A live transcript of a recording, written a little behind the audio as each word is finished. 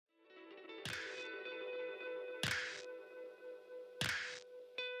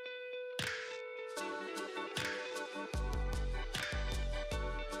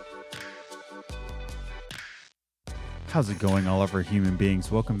How's it going, all of our human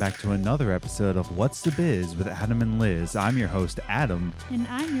beings? Welcome back to another episode of What's the Biz with Adam and Liz. I'm your host, Adam. And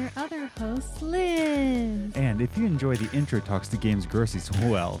I'm your other host, Liz. And if you enjoy the intro talks to games groceries,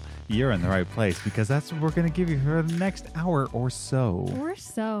 well, you're in the right place because that's what we're going to give you for the next hour or so.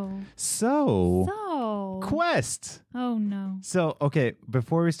 So, Quest. Oh, no. So, okay,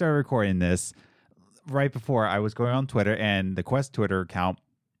 before we start recording this, right before I was going on Twitter and the Quest Twitter account,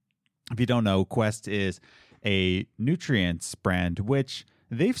 if you don't know, Quest is a nutrients brand, which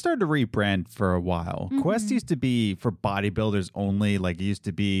they've started to rebrand for a while. Mm-hmm. Quest used to be for bodybuilders only. Like, it used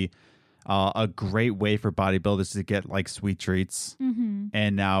to be a great way for bodybuilders to get like sweet treats. Mm-hmm.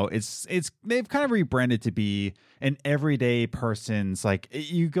 And now they've kind of rebranded to be an everyday person's, like,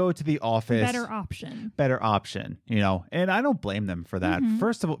 you go to the office. Better option, you know, and I don't blame them for that. Mm-hmm.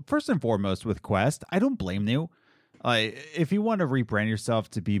 First and foremost with Quest, I don't blame you. If you want to rebrand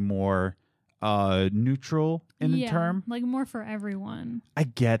yourself to be more neutral in the term, like more for everyone. I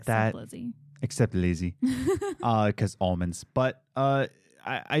get that. Except Lizzie. Because almonds. But I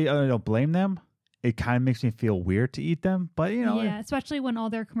don't blame them. It kind of makes me feel weird to eat them, but you know. Yeah, especially when all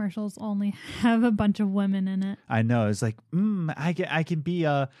their commercials only have a bunch of women in it. I know. It's like, I can be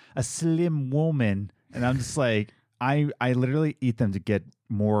a slim woman, and I'm just like, I literally eat them to get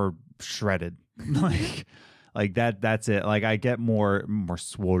more shredded, like that. That's it. Like, I get more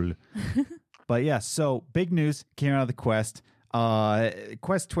swole. But yeah, so big news came out of the Quest.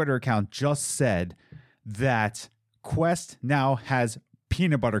 Quest Twitter account just said that Quest now has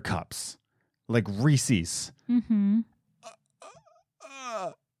peanut butter cups, like Reese's. Mm-hmm.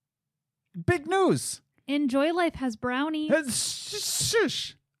 Big news. Enjoy Life has brownies.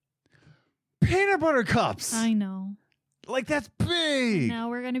 Shush. Peanut butter cups. I know. Like, that's big. Now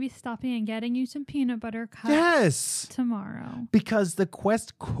we're going to be stopping and getting you some peanut butter cups. Yes. Tomorrow. Because the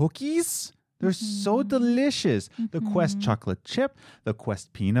Quest cookies, they're so delicious. The Quest chocolate chip, the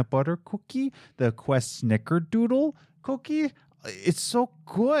Quest peanut butter cookie, the Quest snickerdoodle cookie. It's so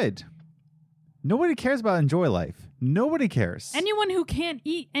good. Nobody cares about Enjoy Life. Nobody cares. Anyone who can't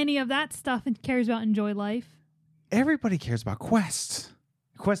eat any of that stuff and cares about Enjoy Life. Everybody cares about Quest.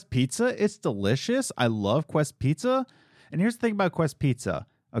 Quest pizza, it's delicious. I love Quest pizza. And here's the thing about Quest pizza.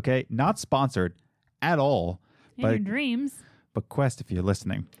 Okay, not sponsored at all. In your dreams. But Quest, if you're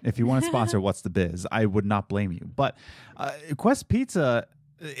listening, if you want to sponsor What's the Biz, I would not blame you. But Quest pizza,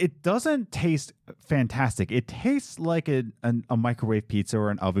 it doesn't taste fantastic. It tastes like a microwave pizza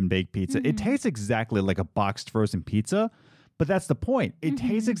or an oven baked pizza. Mm-hmm. It tastes exactly like a boxed frozen pizza, but that's the point. It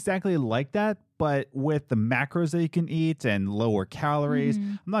tastes exactly like that, but with the macros that you can eat and lower calories.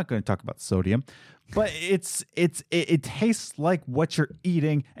 I'm not going to talk about sodium, but it tastes like what you're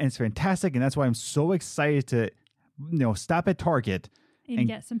eating, and it's fantastic. And that's why I'm so excited to stop at Target and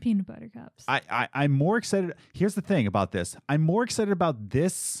get some peanut butter cups. I'm more excited. Here's the thing about this. I'm more excited about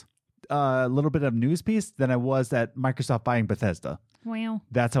this little bit of news piece than I was at Microsoft buying Bethesda. Wow.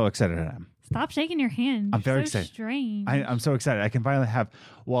 That's how excited I am. Stop shaking your hand. I'm very excited. Strange. I'm so excited. I can finally have,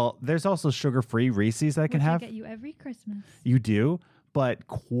 there's also sugar-free Reese's that I can have. I get you every Christmas. You do? But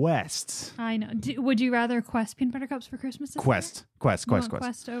Quest. I know. Would you rather Quest peanut butter cups for Christmas this Quest. year? Quest.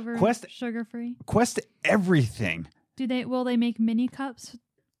 Quest over sugar-free? Quest everything. Will they make mini cups?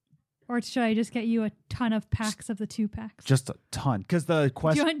 Or should I just get you a ton of packs of the 2-packs? Just a ton. Because the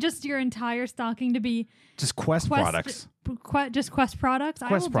Quest... Do you want just your entire stocking to be... Just Quest products. Just Quest products?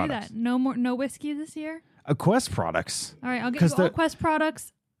 I will do that. No whiskey this year? Quest products. All right, I'll get you all Quest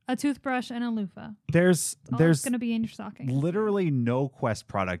products, a toothbrush, and a loofah. There's going to be in your stocking. Literally no Quest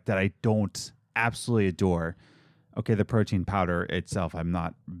product that I don't absolutely adore. Okay, the protein powder itself, I'm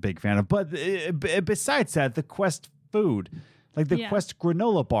not a big fan of. But besides that, the Quest food... Like the Quest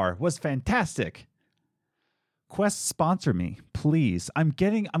granola bar was fantastic. Quest, sponsor me, please. I'm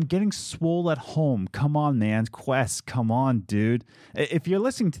getting swole at home. Come on, man. Quest, come on, dude. If you're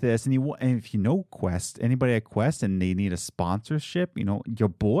listening to this and if you know Quest, anybody at Quest, and they need a sponsorship, your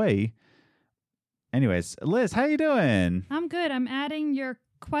boy. Anyways, Liz, how you doing? I'm good. I'm adding your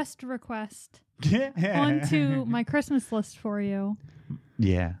Quest request onto my Christmas list for you.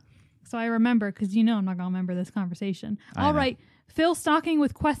 Yeah. So I remember, because I'm not going to remember this conversation. All right, fill stocking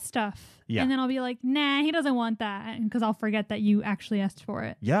with Quest stuff. Yeah. And then I'll be like, nah, he doesn't want that. Because I'll forget that you actually asked for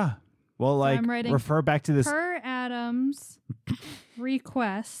it. Yeah. Well, so refer back to this. Per Adam's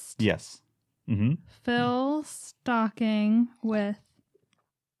request. Yes. Mm-hmm. Fill stocking with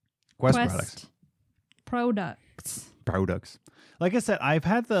Quest products. Like I said, I've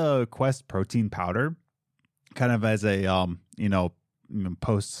had the Quest protein powder kind of as a,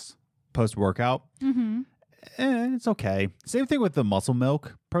 post workout. Mm-hmm. It's okay. Same thing with the muscle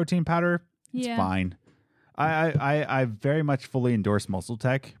milk protein powder. It's fine. I very much fully endorse Muscle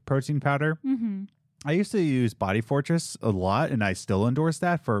Tech protein powder. Mm-hmm. I used to use Body Fortress a lot, and I still endorse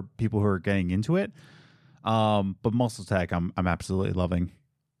that for people who are getting into it. But Muscle Tech, I'm absolutely loving.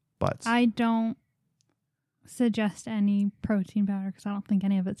 But I don't suggest any protein powder because I don't think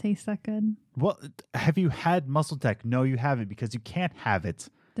any of it tastes that good. well, have you had Muscle Tech? No, you haven't, because you can't have it.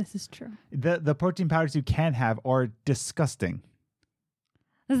 This is true. The protein powders you can have are disgusting.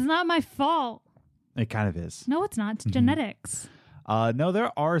 This is not my fault. It kind of is. No, it's not. It's genetics. No,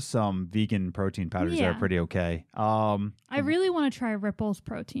 there are some vegan protein powders that Yeah. are pretty okay. I really want to try Ripple's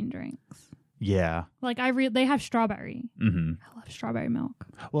protein drinks. Yeah. Like they have strawberry. Mm-hmm. I love strawberry milk.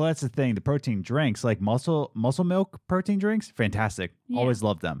 Well, that's the thing. The protein drinks, like muscle milk protein drinks, fantastic. Yeah. Always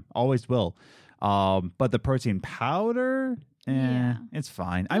love them. Always will. But the protein powder, Yeah. it's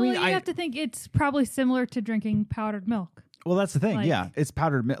fine. Well, you have to think it's probably similar to drinking powdered milk. Well, that's the thing. Like- Yeah, it's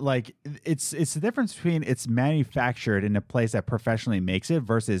powdered. Like it's the difference between it's manufactured in a place that professionally makes it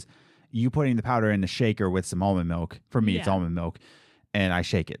versus you putting the powder in a shaker with some almond milk. For me, it's Yeah. almond milk, and I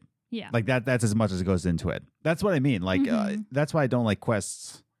shake it. Yeah. Like that. That's as much as it goes into it. That's what I mean. Like Mhm. that's why I don't like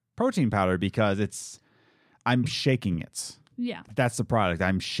Quest's protein powder, because I'm shaking it. Yeah. That's the product.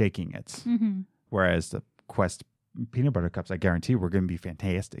 I'm shaking it. Mm-hmm. Whereas the Quest peanut butter cups, I guarantee, we're going to be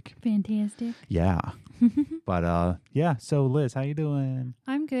fantastic. Fantastic. Yeah. But yeah. So Liz, how you doing?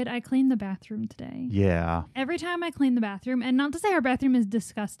 I'm good. I cleaned the bathroom today. Yeah. Every time I clean the bathroom, and not to say our bathroom is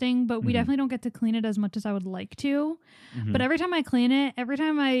disgusting, but we Mhm. definitely don't get to clean it as much as I would like to. Mhm. But every time I clean it, every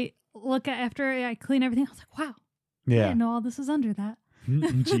time I look at after I clean everything, I was like, wow, I Yeah. didn't know all this was under that.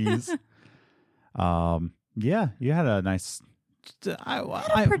 Jeez. Yeah. You had a nice.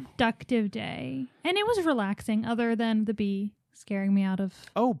 A productive day. And it was relaxing, other than the bee scaring me out of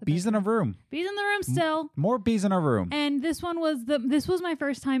Oh, the bees in a bedroom. room. Bees in the room still. More bees in our room. And this was my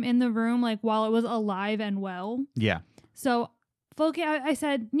first time in the room, like while it was alive and well. Yeah. So I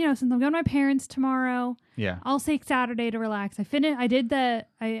said, since I'm going to my parents tomorrow, Yeah. I'll take Saturday to relax. I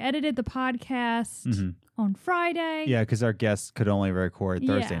edited the podcast Mhm. on Friday. Yeah, because our guests could only record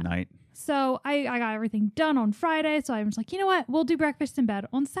Thursday Yeah. night. So I got everything done on Friday. So I was like, you know what? We'll do breakfast in bed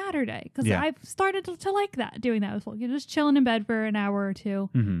on Saturday. Because Yeah. I've started to like doing that with Folky. Just chilling in bed for an hour or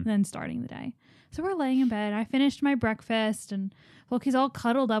two, Mm-hmm. and then starting the day. So we're laying in bed. I finished my breakfast, and Folky's all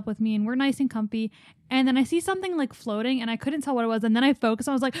cuddled up with me, and we're nice and comfy. And then I see something like floating, and I couldn't tell what it was. And then I focused.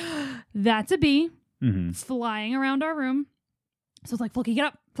 I was like, that's a bee Mm-hmm. flying around our room. So I was like, Folky, get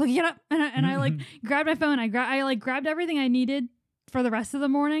up. Folky, get up. And I like grabbed my phone. I grabbed everything I needed for the rest of the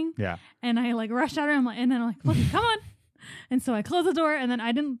morning. Yeah. And I like rushed out of room, and then I'm like, Folky, come on. And so I closed the door, and then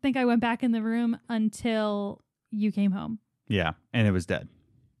I didn't think I went back in the room until you came home. Yeah. And it was dead.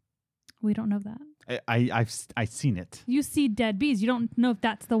 We don't know that. I've seen it. You see dead bees. You don't know if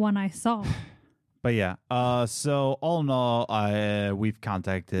that's the one I saw. But yeah. So all in all, we've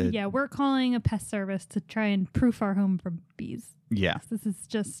contacted. Yeah, we're calling a pest service to try and proof our home from bees. Yeah. This is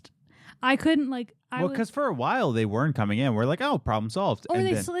just, I couldn't like. Well, because for a while they weren't coming in. We're like, oh, problem solved. Or and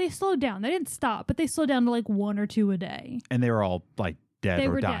they slowed down. They didn't stop, but they slowed down to like 1 or 2 a day. and they were all like dead They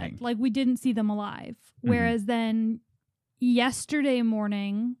or were dying. dead. Like we didn't see them alive. Whereas then yesterday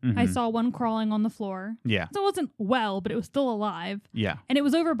morning, I Mhm. saw one crawling on the floor. Yeah. So it wasn't well, but it was still alive. Yeah. And it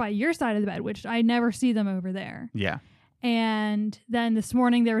was over by your side of the bed, which I never see them over there. Yeah. And then this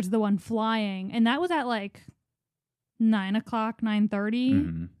morning there was the one flying, and that was at like 9:00, 9:30.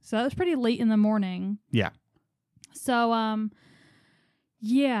 Mhm. So that was pretty late in the morning. Yeah. So,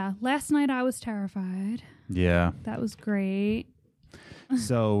 yeah, last night I was terrified. Yeah. That was great.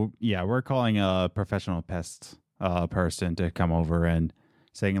 So yeah, we're calling a professional pest person to come over and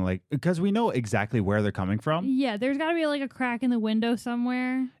saying like, because we know exactly where they're coming from. Yeah, there's got to be like a crack in the window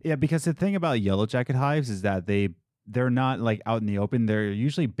somewhere. Yeah, because the thing about yellow jacket hives is that they're not like out in the open. They're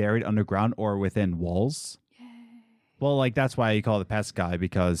usually buried underground or within walls. Well, like that's why you call the pest guy,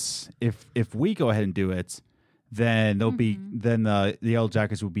 because if we go ahead and do it, then they'll be then the yellow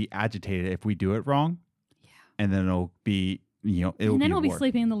jackets will be agitated if we do it wrong. Yeah. And then it'll be it'll And then be we'll be war.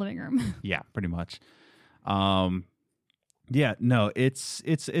 sleeping in the living room. Yeah, pretty much. Yeah, no, it's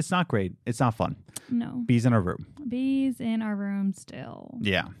not great. It's not fun. No. Bees in our room. Bees in our room still.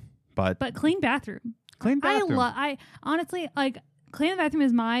 Yeah, but Clean bathroom. clean bathroom. I honestly, like, cleaning the bathroom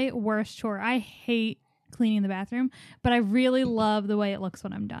is my worst chore. I hate cleaning the bathroom, but I really love the way it looks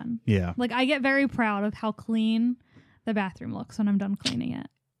when I'm done. Yeah, Like, I get very proud of how clean the bathroom looks when I'm done cleaning it.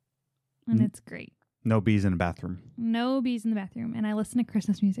 And Mm. it's great. no bees in the bathroom. No bees in the bathroom. And I listen to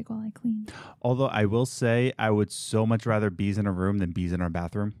Christmas music while I clean. Although I will say, I would so much rather bees in a room than bees in our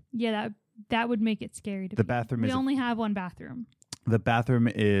bathroom. Yeah, that would make it scary to The me. bathroom We is only have one bathroom. the bathroom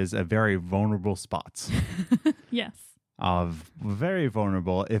is a very vulnerable spot. Yes. Very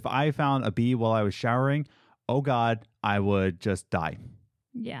vulnerable. If I found a bee while I was showering, oh God, I would just die.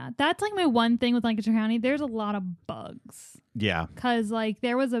 Yeah, that's like my one thing with Lancaster County. There's a lot of bugs. Yeah. Because like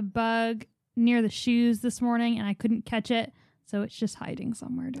there was a bug near the shoes this morning and I couldn't catch it. So it's just hiding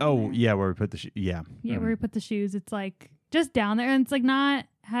somewhere. There. Yeah, where we put the Yeah, where we put the shoes. It's like just down there. And it's like not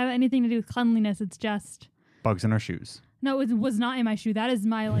have anything to do with cleanliness. It's just bugs in our shoes. No, it was not in my shoe. That is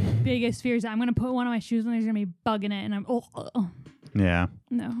my like biggest fear is I'm going to put one of my shoes and there's going to be a bug in it. And I'm, Yeah.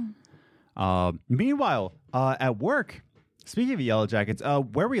 No. Meanwhile, at work, speaking of Yellow Jackets,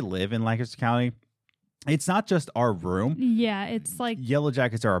 where we live in Lancaster County, it's not just our room. Yeah, it's like Yellow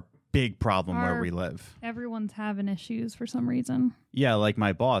Jackets are a big problem where we live. Everyone's having issues for some reason. Yeah, like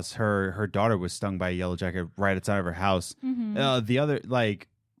my boss, her daughter was stung by a yellow jacket right outside of her house. Mm-hmm. The other, like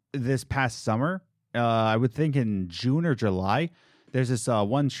this past summer, I would think in June or July, there's this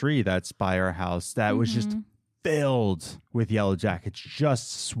one tree that's by our house that was just filled with yellow jackets,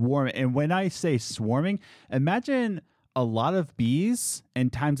 just swarming. And when I say swarming, imagine a lot of bees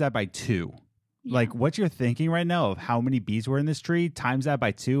and times that by 2. Yeah. Like what you're thinking right now of how many bees were in this tree, times that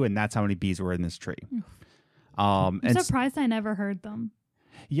by 2, and that's how many bees were in this tree. I'm surprised I never heard them.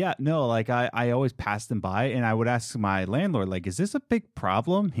 Yeah, no, like I always pass them by and I would ask my landlord, like, is this a big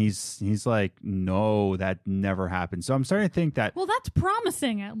problem? He's like, no, that never happened. So I'm starting to think that. Well, that's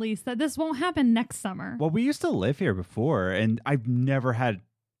promising at least that this won't happen next summer. Well, we used to live here before and I've never had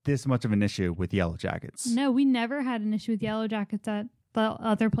this much of an issue with yellow jackets. No, we never had an issue with yellow jackets at the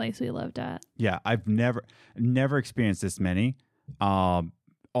other place we lived at. Yeah, I've never experienced this many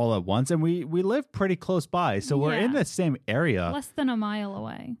all at once. And we live pretty close by. So we're in the same area. Less than a mile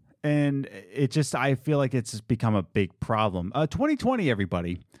away. And it just, I feel like it's become a big problem. 2020,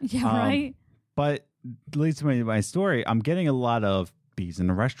 everybody. Yeah, right? But leads to my story. I'm getting a lot of bees in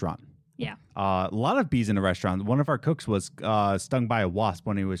the restaurant. Yeah. A lot of bees in the restaurant. One of our cooks was stung by a wasp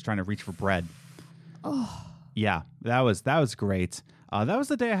when he was trying to reach for bread. Oh. Yeah, that was great. That was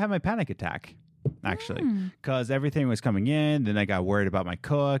the day I had my panic attack, actually, because everything was coming in. Then I got worried about my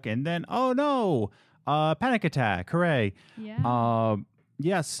cook, and then oh no, panic attack! Hooray! Yeah.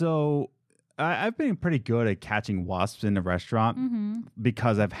 Yeah. So I've been pretty good at catching wasps in the restaurant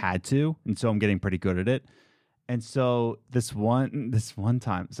because I've had to, and so I'm getting pretty good at it. And so this one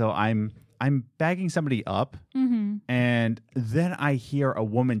time, so I'm bagging somebody up, and then I hear a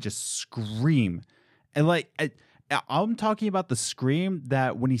woman just scream, and like. I'm talking about the scream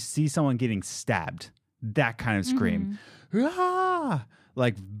that when you see someone getting stabbed, that kind of scream. Ah!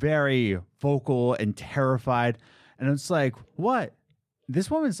 Like very vocal and terrified. And it's like, what?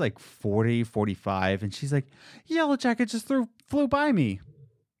 This woman's like 40, 45. And she's like, yellow jacket just flew by me.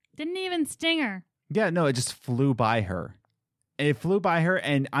 Didn't even sting her. Yeah, no, it just flew by her. It flew by her.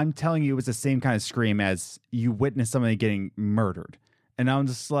 And I'm telling you, it was the same kind of scream as you witness somebody getting murdered. And I'm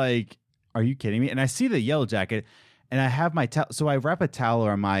just like, are you kidding me? And I see the yellow jacket and I have my towel. So I wrap a towel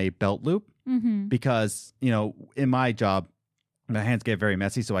around my belt loop because, in my job, my hands get very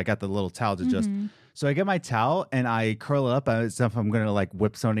messy. So I got the little towel to just, so I get my towel and I curl it up as if I'm going to like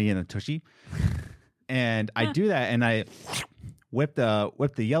whip somebody in a tushy. And I do that and I whip the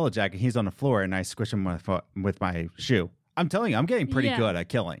yellow jacket. He's on the floor and I squish him with my shoe. I'm telling you, I'm getting pretty good at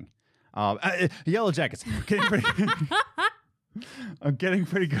killing. Yellow jackets. I'm getting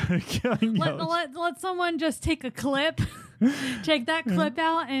pretty good at killing let someone just take a clip, take that clip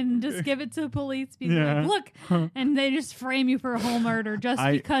out and just give it to the police. Like, look, and they just frame you for a whole murder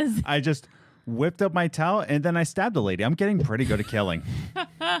because I just whipped up my towel and then I stabbed a lady. I'm getting pretty good at killing.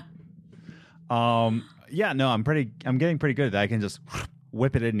 I'm getting pretty good at that. I can just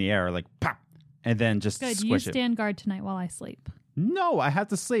whip it in the air like pop and then just squish you it. stand guard tonight while I sleep. No, I have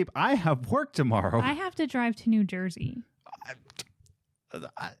to sleep. I have work tomorrow. I have to drive to New Jersey.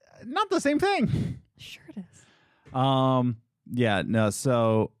 Not the same thing. Sure it is.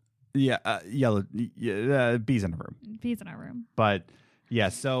 Bees in a room. Bees in our room. But yeah,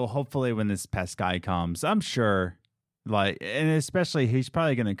 so hopefully when this pest guy comes, I'm sure, like, and especially he's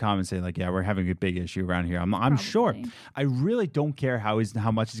probably going to come and say like, yeah, we're having a big issue around here. I'm sure. I really don't care how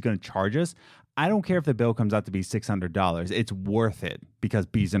much he's going to charge us. I don't care if the bill comes out to be $600. It's worth it because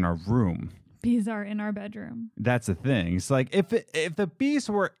bees in our room. Bees are in our bedroom. That's the thing. It's like if the bees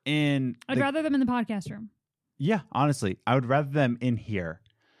were in, I'd rather them in the podcast room. Yeah, honestly, I would rather them in here,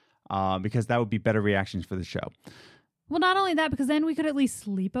 because that would be better reactions for the show. Well, not only that, because then we could at least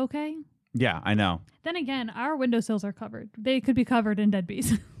sleep okay. Yeah, I know. Then again, our windowsills are covered. They could be covered in dead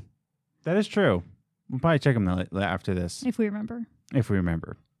bees. That is true. We'll probably check them after this. If we remember.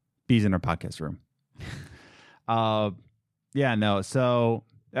 Bees in our podcast room. Yeah, no. So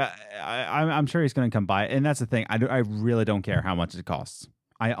I'm sure he's going to come by, and that's the thing. I really don't care how much it costs.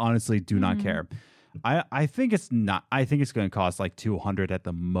 I honestly do not care. I think it's not. I think it's going to cost like $200 at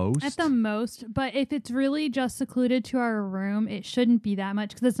the most. At the most, but if it's really just secluded to our room, it shouldn't be that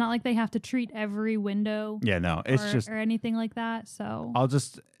much because it's not like they have to treat every window. Yeah, no, it's just or anything like that. So I'll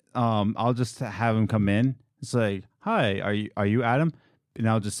just have him come in. It's like, hi, are you Adam? And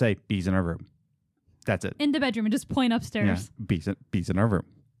I'll just say bees in our room. That's it. In the bedroom and just point upstairs. Yeah, bees in our room.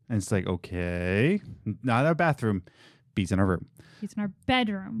 And it's like, okay, not our bathroom, bees in our room. Bees in our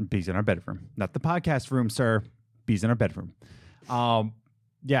bedroom. Bees in our bedroom. Not the podcast room, sir. Bees in our bedroom.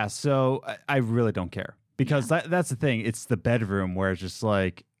 Yeah, so I really don't care. Because that's the thing. It's the bedroom where it's just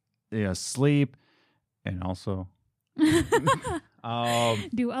like, sleep and also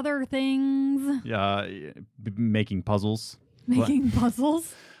do other things. Making puzzles. Making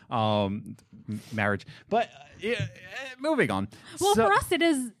puzzles. Marriage. But moving on. Well, for us,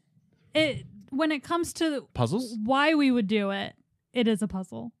 when it comes to puzzles, why we would do it, it is a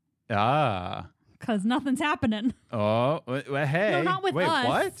puzzle. Because nothing's happening. Oh, hey. No, not with Wait, us.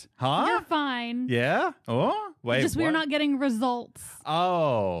 What? Huh? You're fine. Yeah? Oh, wait. Just we're not getting results.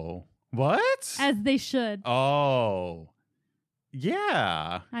 Oh. What? As they should. Oh.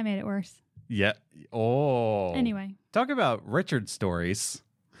 Yeah. I made it worse. Yeah. Oh. Anyway. Talk about Richard stories.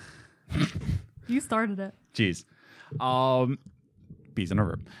 You started it. Jeez. Bees in a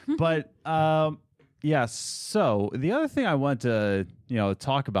room. But yeah, so the other thing I want to,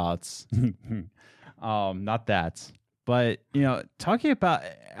 talk about, not that, but, talking about,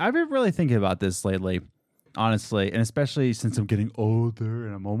 I've been really thinking about this lately, honestly, and especially since I'm getting older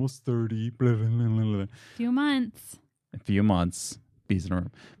and I'm almost 30, blah, blah, blah, blah, blah. A few months, bees in a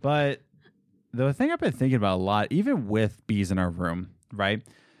room. But the thing I've been thinking about a lot, even with bees in our room, right?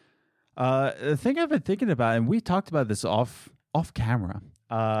 The thing I've been thinking about, and we talked about this off camera.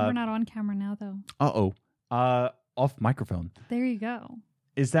 We're not on camera now, though. Off microphone. There you go.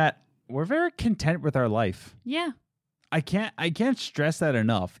 Is that we're very content with our life. Yeah. I can't stress that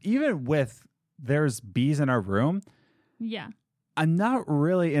enough. Even with there's bees in our room. Yeah. I'm not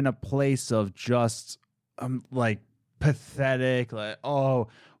really in a place of just like pathetic, like, oh,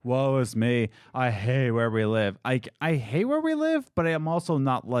 woe is me. I hate where we live. I hate where we live, but I am also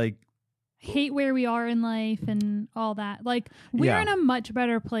not like hate where we are in life and all that. Like, we're in a much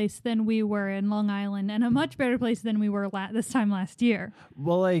better place than we were in Long Island and a much better place than we were this time last year.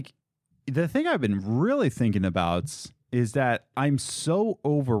 Well, like, the thing I've been really thinking about is that I'm so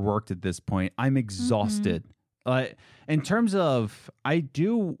overworked at this point. I'm exhausted. In terms of, I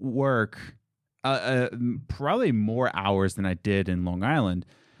do work probably more hours than I did in Long Island.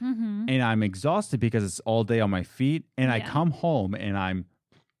 And I'm exhausted because it's all day on my feet. And I come home and I'm,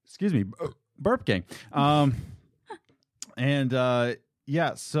 excuse me, burp gang.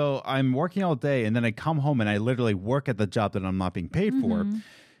 So I'm working all day and then I come home and I literally work at the job that I'm not being paid for.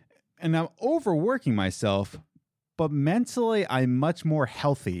 And I'm overworking myself, but mentally I'm much more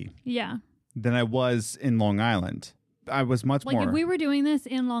healthy than I was in Long Island. I was much more. Like, if we were doing this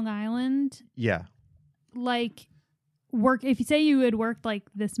in Long Island, like, if you say you had worked like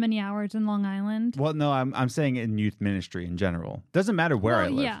this many hours in Long Island. Well, no, I'm saying in youth ministry in general. Doesn't matter where I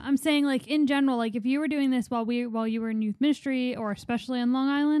live. Yeah, I'm saying like in general, like if you were doing this while you were in youth ministry or especially in Long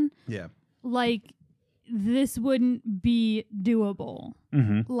Island, like this wouldn't be doable.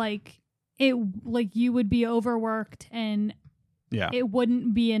 Like you would be overworked and it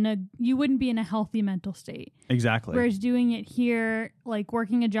wouldn't be you wouldn't be in a healthy mental state. Exactly. Whereas doing it here, like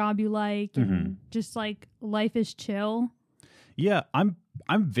working a job you like and just like life is chill. Yeah, I'm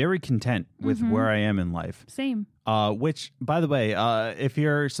very content with where I am in life. Same. Which, by the way, if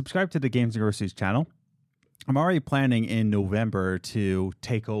you're subscribed to the Games and Groceries channel, I'm already planning in November to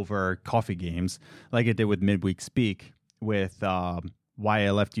take over coffee games like I did with Midweek Speak with Why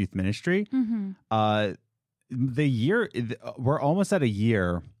I Left Youth Ministry. We're almost at a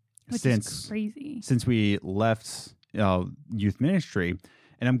year since we left youth ministry,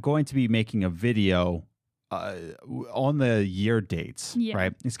 and I'm going to be making a video on the year dates.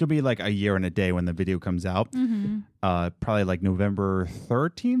 Right, it's gonna be like a year and a day when the video comes out. Probably like November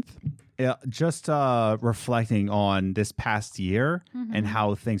 13th. Just reflecting on this past year and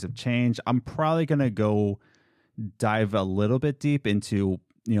how things have changed. I'm probably gonna go dive a little bit deep into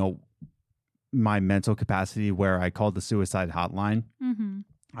my mental capacity, where I called the suicide hotline.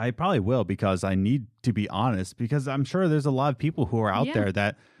 I probably will, because I need to be honest, because I'm sure there's a lot of people who are out there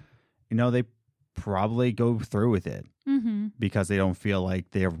that, they probably go through with it because they don't feel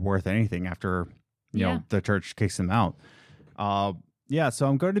like they're worth anything after, the church kicks them out. So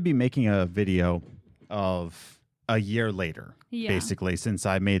I'm going to be making a video of a year later, Yeah. basically, since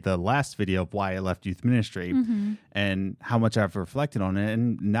I made the last video of why I left youth ministry Mm-hmm. and how much I've reflected on it.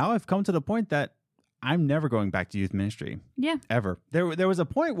 And now I've come to the point that I'm never going back to youth ministry Yeah. ever. There was a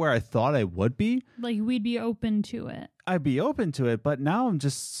point where I thought I would be. Like we'd be open to it. I'd be open to it, but now I'm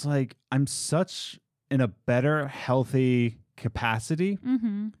just like, I'm such in a better, healthy capacity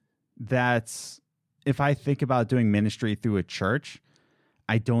Mm-hmm. that if I think about doing ministry through a church,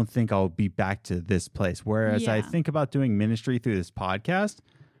 I don't think I'll be back to this place. Whereas I Yeah. think about doing ministry through this podcast,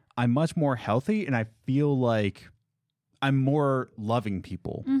 I'm much more healthy and I feel like I'm more loving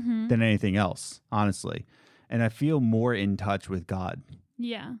people Mm-hmm. than anything else, honestly. And I feel more in touch with God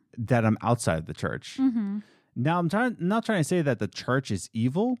Yeah. that I'm outside of the church. Mm-hmm. Now, not trying to say that the church is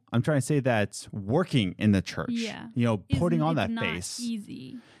evil. I'm trying to say that working in the church, Yeah. putting on It's that not face,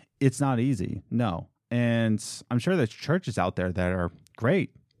 easy. it's not easy. No. And I'm sure there's churches out there that are great,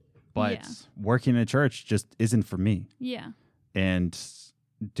 but Yeah. working in a church just isn't for me. Yeah. And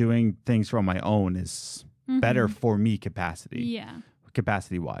doing things for my own is better Mhm. for me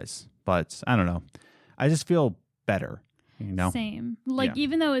capacity wise. But I don't know. I just feel better, Same. Like Yeah.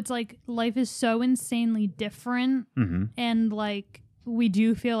 even though it's like life is so insanely different, Mm-hmm. and like we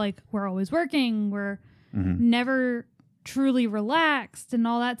do feel like we're always working, we're Mm-hmm. never truly relaxed and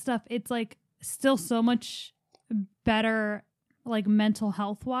all that stuff. It's like still so much better, like mental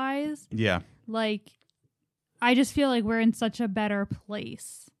health wise. Yeah. Like I just feel like we're in such a better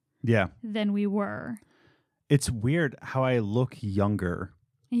place Yeah. than we were. It's weird how I look younger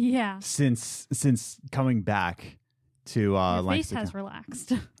Yeah. since coming back to Your Lancaster face has County.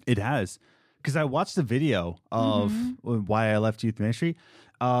 relaxed. It has, because I watched the video of why I left youth ministry.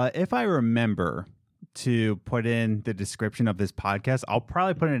 If I remember to put in the description of this podcast, I'll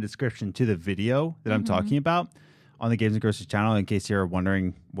probably put in a description to the video that I'm talking about on the Games and Groceries channel in case you're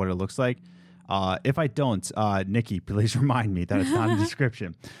wondering what it looks like. If I don't, Nikki, please remind me that it's not in the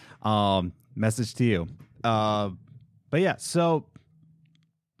description. Message to you. But yeah, so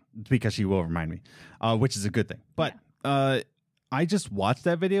because she will remind me, which is a good thing. But I just watched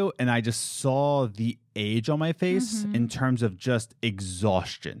that video and I just saw the age on my face in terms of just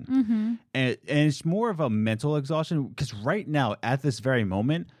exhaustion. Mm-hmm. And it's more of a mental exhaustion because right now, at this very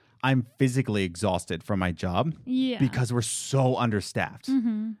moment, I'm physically exhausted from my job Yeah. because we're so understaffed.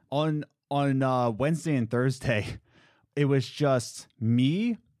 Mm-hmm. On Wednesday and Thursday, it was just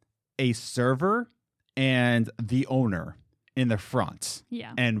me, a server, and the owner in the front.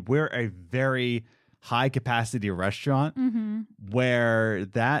 Yeah. And we're a very high capacity restaurant Mm-hmm. where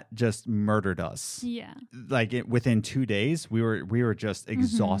that just murdered us. Yeah. Like within 2 days, we were just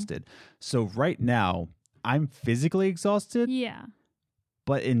exhausted. So right now, I'm physically exhausted, Yeah.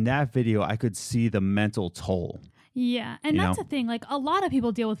 but in that video, I could see the mental toll. Yeah. And You that's know? the thing. Like a lot of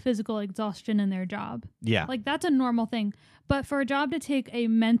people deal with physical exhaustion in their job. Yeah. Like that's a normal thing. But for a job to take a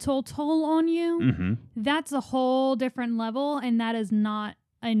mental toll on you, Mm-hmm. that's a whole different level. And that is not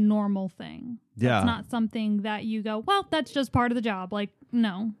a normal thing. Yeah. It's not something that you go, well, that's just part of the job. Like,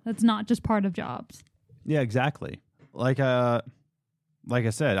 no, that's not just part of jobs. Yeah, exactly. Like I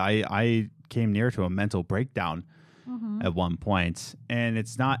said, I came near to a mental breakdown Mm-hmm. at one point, and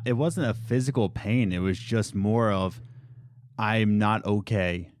it wasn't a physical pain. It was just more of I'm not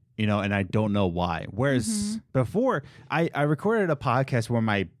okay, and I don't know why. Whereas before I recorded a podcast where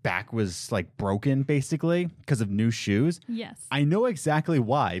my back was like broken basically because of new shoes. Yes. I know exactly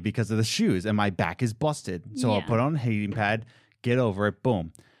why, because of the shoes, and my back is busted. So I'll Yeah. put on a heating pad, get over it,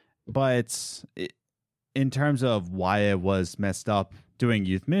 boom. But in terms of why I was messed up doing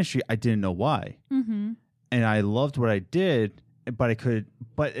youth ministry, I didn't know why. Mm-hmm. And I loved what I did, but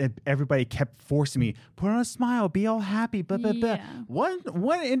everybody kept forcing me, put on a smile, be all happy, blah, blah, blah. Yeah.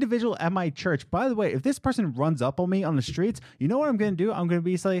 One individual at my church, by the way, if this person runs up on me on the streets, you know what I'm going to do? I'm going to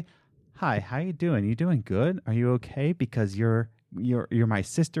be like, hi, how you doing? You doing good? Are you okay? Because you're my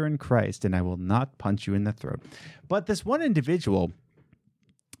sister in Christ, and I will not punch you in the throat. But this one individual,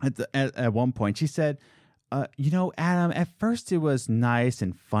 at one point, she said, Adam, at first it was nice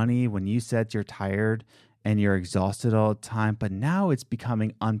and funny when you said you're tired and you're exhausted all the time, but now it's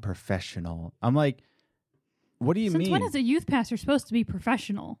becoming unprofessional. I'm like, what do you Since mean? when is a youth pastor supposed to be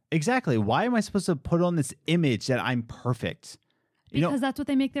professional? Exactly. Why am I supposed to put on this image that I'm perfect? Because that's what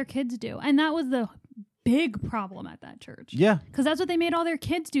they make their kids do. And that was the big problem at that church. Yeah. Because that's what they made all their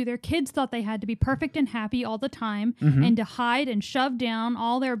kids do. Their kids thought they had to be perfect and happy all the time Mm-hmm. and to hide and shove down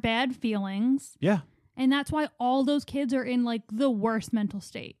all their bad feelings. Yeah. And that's why all those kids are in like the worst mental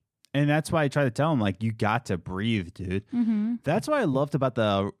state. And that's why I try to tell him, like, you got to breathe, dude. Mm-hmm. That's what I loved about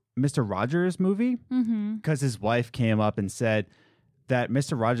the Mr. Rogers movie, Mm-hmm. because his wife came up and said, that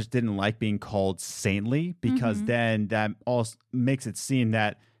Mr. Rogers didn't like being called saintly because then that also makes it seem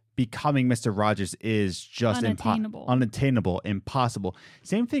that becoming Mr. Rogers is just unattainable, impossible.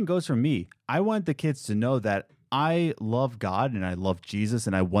 Same thing goes for me. I want the kids to know that I love God and I love Jesus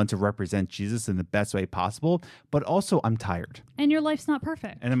and I want to represent Jesus in the best way possible, but also I'm tired. And your life's not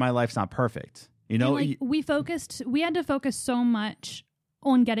perfect. And my life's not perfect. You know, and we had to focus so much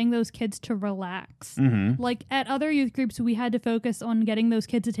on getting those kids to relax. Like at other youth groups, we had to focus on getting those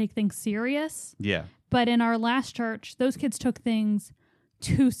kids to take things serious. Yeah. But in our last church, those kids took things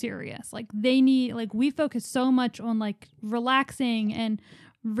too serious. Like we focus so much on like relaxing and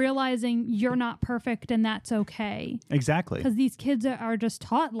realizing you're not perfect and that's okay. Exactly. Because these kids are just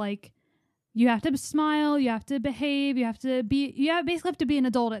taught like you have to smile, you have to behave, you basically have to be an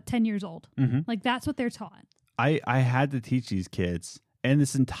adult at 10 years old. Like that's what they're taught. I had to teach these kids and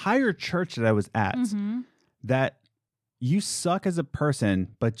this entire church that I was at that you suck as a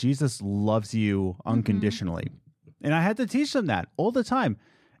person, but Jesus loves you unconditionally. And I had to teach them that all the time.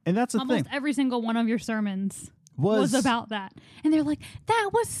 And that's the thing. Almost every single one of your sermons was about that. And they're like, that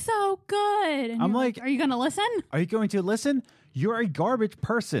was so good. And I'm like, are you going to listen? Are you going to listen? You're a garbage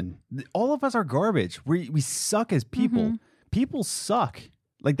person. All of us are garbage. We suck as people. People suck.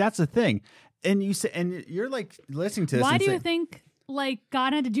 Like, that's the thing. And you say, and you're like listening to this. Why do you think like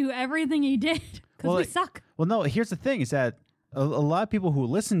God had to do everything he did? Because we suck. Well, no, here's the thing is that a lot of people who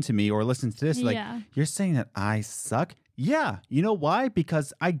listen to me or listen to this, like, you're saying that I suck. Yeah. You know why?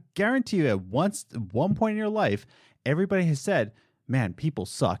 Because I guarantee you at one point in your life, everybody has said, man, people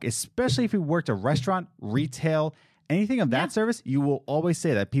suck. Especially if you worked a restaurant, retail, anything of that service, you will always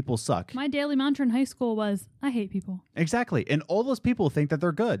say that people suck. My daily mantra in high school was, I hate people. Exactly. And all those people think that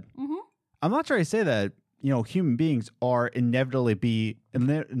they're good. I'm not trying to say that, human beings are inevitably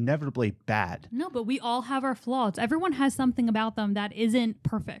bad. No, but we all have our flaws. Everyone has something about them that isn't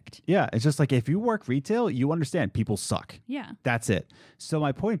perfect. Yeah, it's just like if you work retail, you understand people suck. Yeah. That's it. So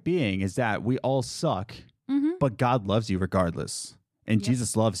my point being is that we all suck, but God loves you regardless. And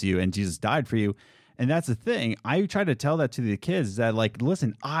Jesus loves you and Jesus died for you. And that's the thing. I try to tell that to the kids that like,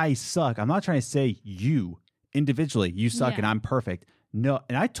 listen, I suck. I'm not trying to say you individually, you suck and I'm perfect. No,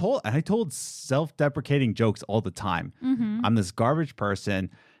 and I told self-deprecating jokes all the time. I'm this garbage person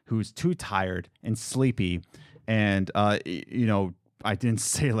who's too tired and sleepy, and I didn't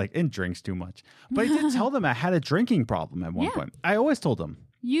say like and drinks too much, but I did tell them I had a drinking problem at one point. I always told them.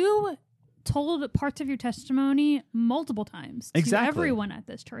 You told parts of your testimony multiple times to everyone at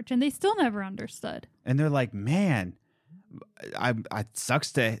this church, and they still never understood. And they're like, "Man, it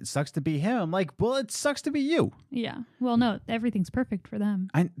sucks to be him." I'm like, well, it sucks to be you. Yeah. Well, no, everything's perfect for them.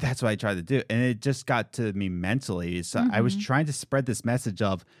 That's what I tried to do. And it just got to me mentally. So I was trying to spread this message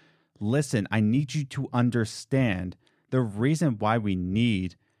of, listen, I need you to understand the reason why we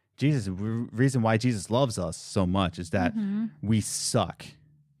need Jesus, the reason why Jesus loves us so much is that we suck.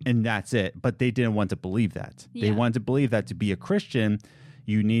 And that's it. But they didn't want to believe that. Yeah. They wanted to believe that to be a Christian,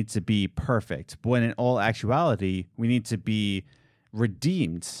 you need to be perfect. When in all actuality, we need to be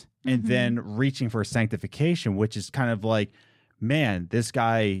redeemed and then reaching for sanctification, which is kind of like, man, this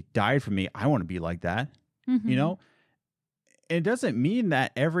guy died for me. I want to be like that. It doesn't mean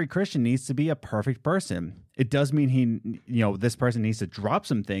that every Christian needs to be a perfect person. It does mean this person needs to drop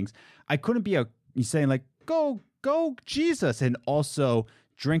some things. I couldn't be saying like, go Jesus, and also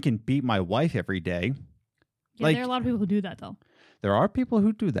drink and beat my wife every day. Yeah, there are a lot of people who do that though. There are people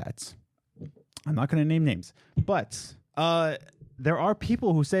who do that. I'm not going to name names, but there are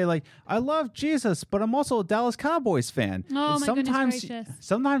people who say like, I love Jesus, but I'm also a Dallas Cowboys fan. Oh, my goodness gracious.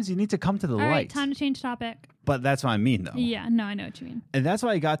 Sometimes you need to come to the light. All right, time to change topic. But that's what I mean, though. Yeah, no, I know what you mean. And that's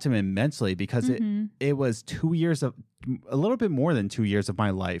why I got to him immensely, because it was 2 years of, a little bit more than 2 years of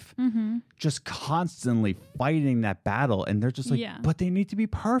my life, just constantly fighting that battle. And they're just like, but they need to be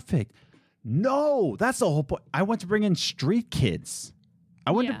perfect. No, that's the whole point. I want to bring in street kids.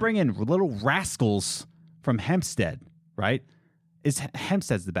 I want to bring in little rascals from Hempstead, right?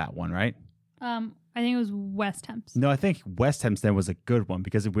 Hempstead's the bad one, right? I think it was West Hempstead. No, I think West Hempstead was a good one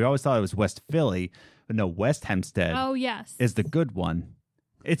because we always thought it was West Philly, but no, West Hempstead is the good one.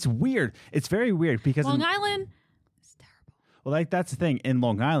 It's weird. It's very weird because Long Island is terrible. Well, like that's the thing. In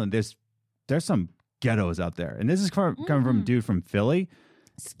Long Island, there's some ghettos out there. And this is coming from a dude from Philly.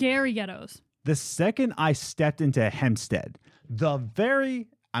 Scary ghettos. The second I stepped into Hempstead,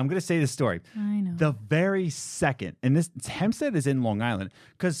 I'm going to say the story. I know. The very second, and this Hempstead is in Long Island,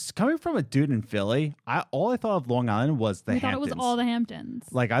 because coming from a dude in Philly, all I thought of Long Island was the we Hamptons. thought it was all the Hamptons.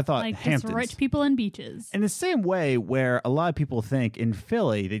 Like I thought like just Hamptons. rich people and beaches. In the same way where a lot of people think in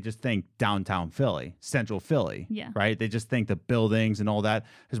Philly, they just think downtown Philly, central Philly. Yeah. Right? They just think the buildings and all that.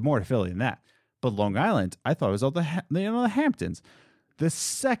 There's more to Philly than that. But Long Island, I thought it was all the Hamptons. The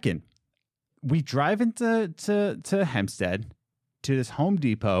second we drive into Hempstead, to this Home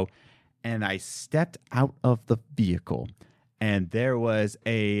Depot, and I stepped out of the vehicle, and there was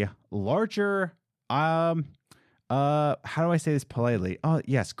a larger, how do I say this politely? Oh,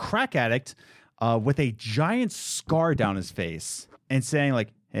 yes, crack addict with a giant scar down his face and saying like,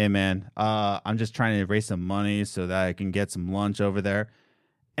 hey, man, I'm just trying to raise some money so that I can get some lunch over there.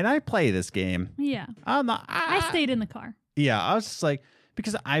 And I play this game. Yeah. I stayed in the car. Yeah, I was just like,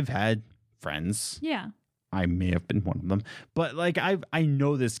 because I've had friends. Yeah. I may have been one of them, but like I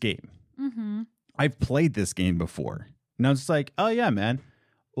know this game. Mm-hmm. I've played this game before, and I was just like, oh yeah, man.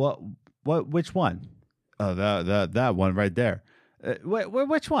 Which one? Oh, that one right there.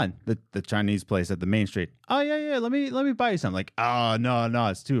 Which one? The Chinese place at the main street. Oh yeah. Let me buy you some. Like, oh no,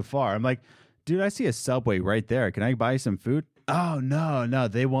 it's too far. I'm like, dude, I see a Subway right there. Can I buy you some food? Oh no,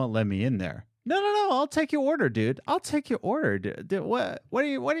 they won't let me in there. No, I'll take your order, dude. I'll take your order, dude. What do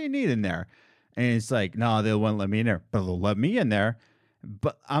you need in there? And it's like, no, they won't let me in there, but they'll let me in there.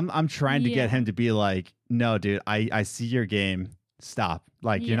 But I'm trying to get him to be like, no, dude, I see your game. Stop.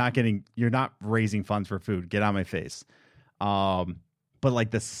 Like you're not raising funds for food. Get out of my face. But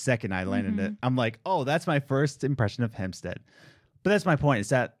like the second I landed it, I'm like, oh, that's my first impression of Hempstead. But that's my point. Is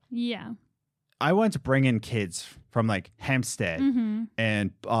that I wanted to bring in kids from like Hempstead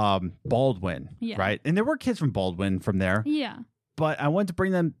and Baldwin, right? And there were kids from Baldwin from there. Yeah. But I wanted to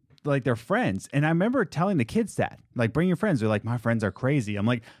bring them like their friends. And I remember telling the kids that, like, bring your friends. They're like, my friends are crazy. I'm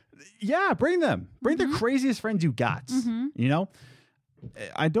like, yeah, bring them. Bring the craziest friends you got. You know?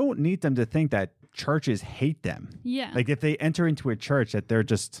 I don't need them to think that churches hate them. Yeah. Like if they enter into a church that they're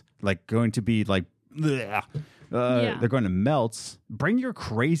just like going to be like, they're going to melt. Bring your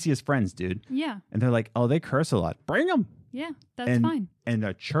craziest friends, dude. Yeah. And they're like, oh, they curse a lot. Bring them. Yeah, that's fine. And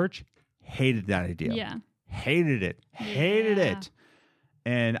the church hated that idea. Yeah. Hated it.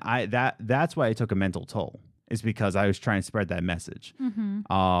 And that's why I took a mental toll. Is because I was trying to spread that message.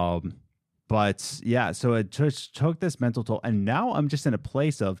 But yeah, so it just took this mental toll, and now I'm just in a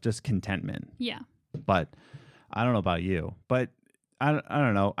place of just contentment. Yeah. But I don't know about you, but I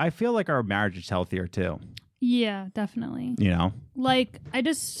don't know. I feel like our marriage is healthier too. Yeah, definitely. You know, like I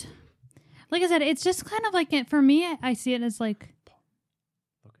said, it's just kind of like it for me. I see it as like,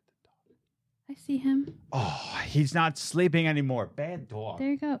 look at the dog. I see him. Oh, he's not sleeping anymore. Bad dog.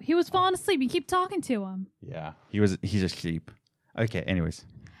 There you go. He was falling asleep. You keep talking to him. Yeah, he's a sheep. Okay. Anyways.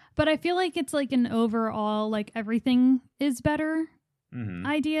 But I feel like it's like an overall, like everything is better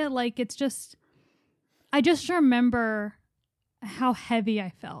idea. Like it's just, I just remember how heavy I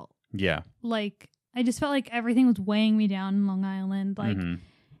felt. Yeah. Like I just felt like everything was weighing me down in Long Island. Like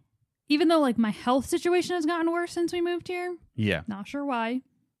even though like my health situation has gotten worse since we moved here. Yeah. Not sure why.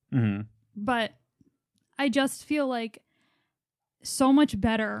 Mm-hmm. But I just feel like so much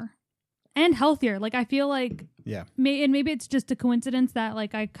better and healthier. Like I feel like and maybe it's just a coincidence that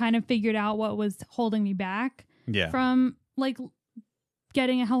like I kind of figured out what was holding me back from like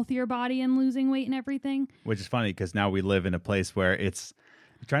getting a healthier body and losing weight and everything. Which is funny because now we live in a place where it's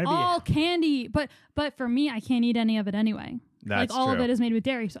trying to be all candy, but for me I can't eat any of it anyway. That's like all true. of it is made with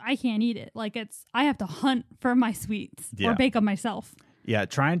dairy, so I can't eat it. Like I have to hunt for my sweets or bake them myself. Yeah,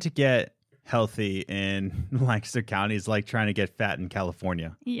 trying to get healthy in Lancaster County is like trying to get fat in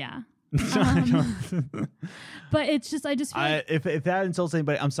California. Yeah. But it's just I just feel like if that insults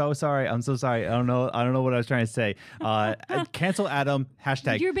anybody, I'm so sorry. I don't know what I was trying to say. Cancel Adam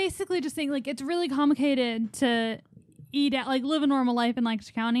 #. You're basically just saying like it's really complicated to eat at like live a normal life in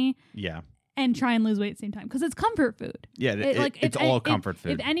Lancaster County. Yeah. And try and lose weight at the same time because it's comfort food. Yeah, it's all comfort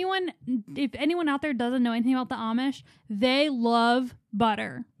food. If anyone out there doesn't know anything about the Amish, they love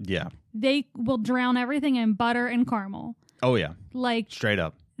butter. Yeah. They will drown everything in butter and caramel. Oh yeah. Like straight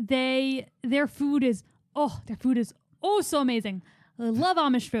up. Their food is so amazing. I love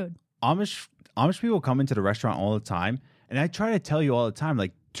Amish food. Amish people come into the restaurant all the time, and I try to tell you all the time,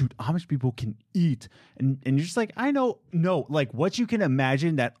 like, dude, Amish people can eat, and you're just like, I know, no, like what you can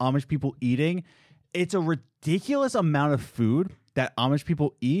imagine that Amish people eating, it's a ridiculous amount of food that Amish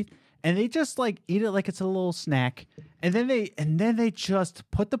people eat, and they just like eat it like it's a little snack, and then they just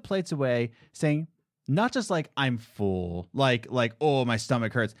put the plates away, saying, not just like I'm full, like oh my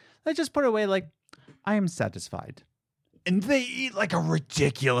stomach hurts. They just put it away like I am satisfied. and they eat like a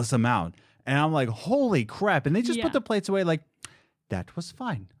ridiculous amount. And I'm like, holy crap. And they just put the plates away like, that was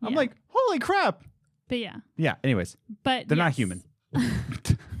fine. I'm like, holy crap. But yeah. Yeah, anyways. But they're not human.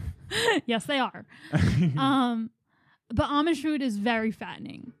 Yes, they are. But Amish food is very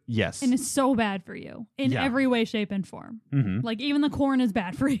fattening. Yes. And it's so bad for you in every way, shape, and form. Mm-hmm. Like even the corn is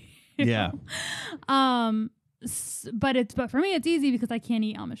bad for you. Yeah. But for me it's easy because I can't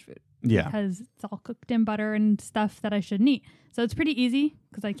eat Amish food. Yeah. Because it's all cooked in butter and stuff that I shouldn't eat. So it's pretty easy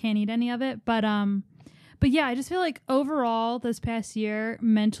because I can't eat any of it. But yeah, I just feel like overall this past year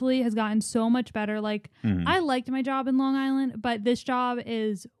mentally has gotten so much better. Like I liked my job in Long Island, but this job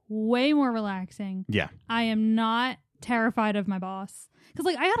is way more relaxing. Yeah. I am not terrified of my boss. Because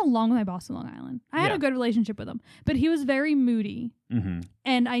like I got along with my boss in Long Island. I had a good relationship with him. But he was very moody. Mm-hmm.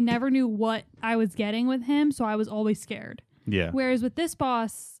 And I never knew what I was getting with him. So I was always scared. Yeah. Whereas with this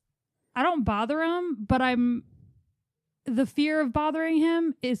boss, I don't bother him, but the fear of bothering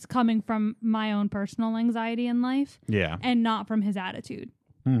him is coming from my own personal anxiety in life. Yeah. And not from his attitude.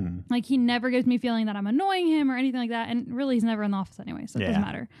 Mm. Like he never gives me feeling that I'm annoying him or anything like that. And really he's never in the office anyway, so it doesn't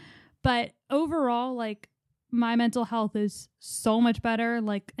matter. But overall, like my mental health is so much better.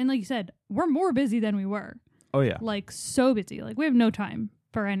 Like, and like you said, we're more busy than we were. Oh yeah. Like so busy. Like we have no time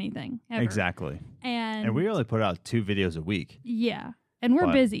for anything ever. Exactly. And we only put out 2 videos a week. Yeah. And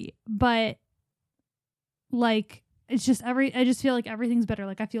we're busy, but like it's just I just feel like everything's better.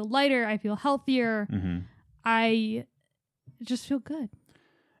 Like I feel lighter, I feel healthier. Mm-hmm. I just feel good.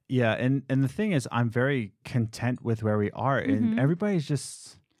 Yeah, and the thing is I'm very content with where we are, and everybody's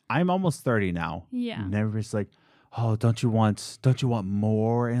just I'm almost 30 now. Yeah. And everybody's like, "Oh, don't you want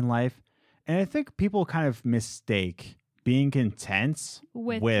more in life?" And I think people kind of mistake being content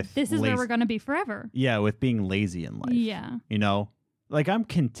with this is where we're going to be forever. Yeah, with being lazy in life. Yeah. You know? Like I'm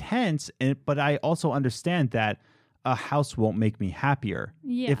content, but I also understand that a house won't make me happier.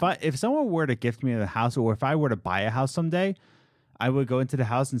 Yeah. If someone were to gift me a house, or if I were to buy a house someday, I would go into the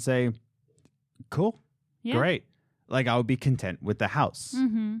house and say, "Cool, great." Like I would be content with the house.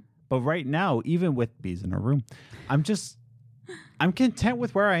 Mm-hmm. But right now, even with bees in a room, I'm content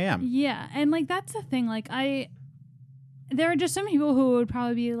with where I am. Yeah, and like that's the thing. Like there are just some people who would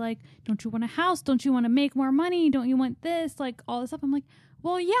probably be like, "Don't you want a house? Don't you want to make more money? Don't you want this?" Like all this stuff. I'm like,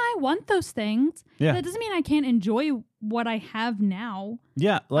 well, yeah, I want those things. Yeah. But that doesn't mean I can't enjoy what I have now.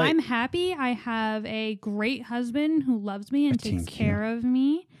 Yeah. Like, I'm happy. I have a great husband who loves me and takes care of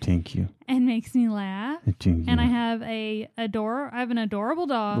me. Thank you. And makes me laugh. Thank you. And I have an adorable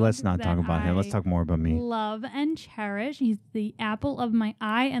dog. Let's not talk about him. Let's talk more about me. Love and cherish. He's the apple of my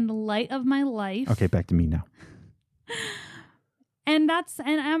eye and the light of my life. Okay, back to me now. And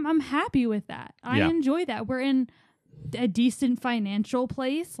I'm happy with that. I enjoy that. We're in a decent financial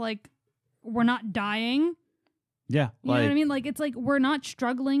place. Like we're not dying. Yeah. You know what I mean? Like it's like we're not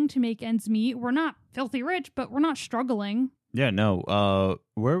struggling to make ends meet. We're not filthy rich, but we're not struggling. Yeah, no.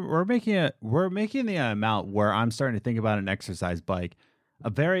 We're making the amount where I'm starting to think about an exercise bike, a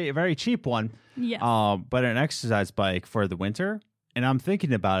very, very cheap one. Yeah. But an exercise bike for the winter, and I'm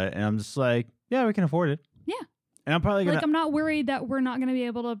thinking about it, and I'm just like, yeah, we can afford it. Yeah. And I'm probably gonna. Like I'm not worried that we're not gonna be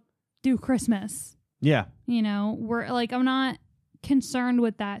able to do Christmas. Yeah. You know, I'm not concerned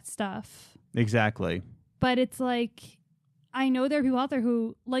with that stuff. Exactly. But it's like, I know there are people out there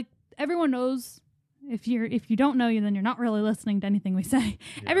who, like, everyone knows. If you don't know, then you're not really listening to anything we say.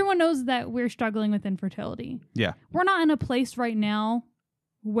 Yeah. Everyone knows that we're struggling with infertility. Yeah. We're not in a place right now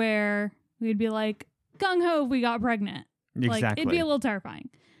where we'd be like, gung ho, if we got pregnant. Exactly. Like, it'd be a little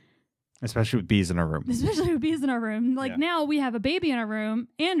terrifying. Especially with bees in our room. Like now we have a baby in our room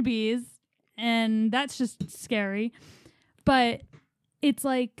and bees, and that's just scary. But it's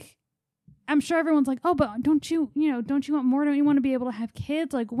like, I'm sure everyone's like, oh, but don't you want more? Don't you want to be able to have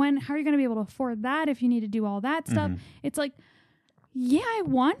kids? Like how are you going to be able to afford that if you need to do all that stuff? Mm-hmm. It's like, yeah, I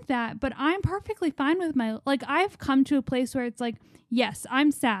want that, but I'm perfectly fine with like I've come to a place where it's like, yes,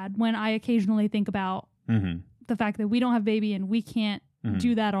 I'm sad when I occasionally think about the fact that we don't have baby and we can't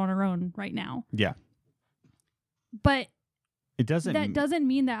do that on our own right now. Yeah. But that doesn't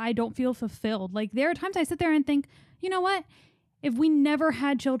mean that I don't feel fulfilled. Like there are times I sit there and think, you know what? If we never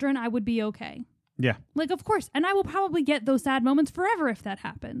had children, I would be okay. Yeah. Like, of course. And I will probably get those sad moments forever if that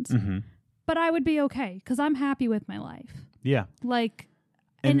happens. Mm-hmm. But I would be okay because I'm happy with my life. Yeah. Like,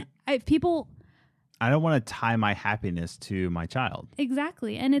 and people... I don't want to tie my happiness to my child.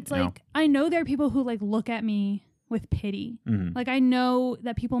 Exactly. And it's like, I know there are people who like look at me with pity. Mm-hmm. Like, I know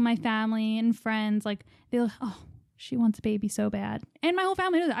that people in my family and friends, like, they're like, oh, she wants a baby so bad. And my whole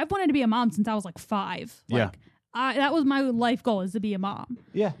family knows that. I've wanted to be a mom since I was like 5. Like, yeah. that was my life goal, is to be a mom.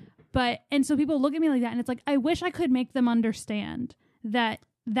 Yeah. And so people look at me like that, and it's like, I wish I could make them understand that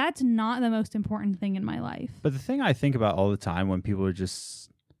that's not the most important thing in my life. But the thing I think about all the time when people are just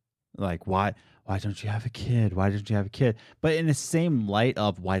like, why don't you have a kid? Why don't you have a kid? But in the same light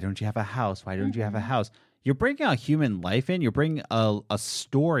of, why don't you have a house? Why don't you have a house? You're bringing a human life in. You're bringing a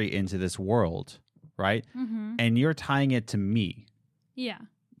story into this world, right? Mm-hmm. And you're tying it to me. Yeah.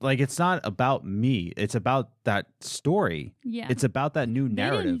 Like, it's not about me. It's about that story. Yeah. It's about that new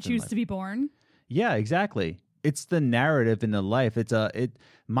narrative. They didn't choose to be born. Yeah, exactly. It's the narrative in the life.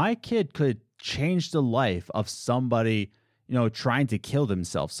 My kid could change the life of somebody, trying to kill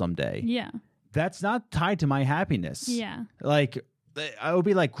themselves someday. Yeah. That's not tied to my happiness. Yeah. Like, I would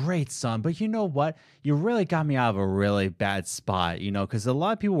be like, great, son, but you know what? You really got me out of a really bad spot, because a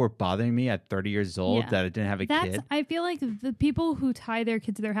lot of people were bothering me at 30 years old that I didn't have a kid. I feel like the people who tie their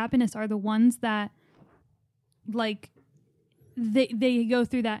kids to their happiness are the ones that, like, they go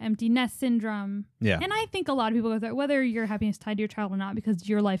through that empty nest syndrome. Yeah. And I think a lot of people go through it, whether your happiness is tied to your child or not, because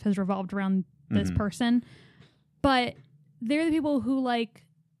your life has revolved around this person. But they're the people who, like,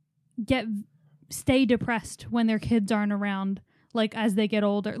 stay depressed when their kids aren't around, like, as they get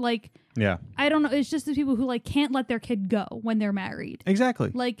older. Like, yeah, I don't know. It's just the people who, like, can't let their kid go when they're married. Exactly.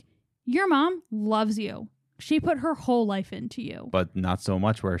 Like, your mom loves you. She put her whole life into you. But not so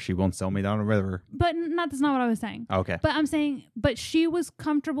much where she won't sell me down a river. But that's not what I was saying. Okay. But I'm saying, but she was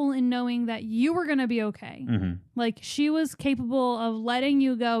comfortable in knowing that you were going to be okay. Mm-hmm. Like, she was capable of letting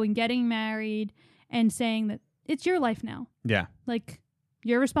you go and getting married and saying that it's your life now. Yeah. Like,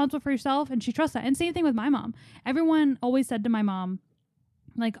 you're responsible for yourself, and she trusts that. And same thing with my mom. Everyone always said to my mom,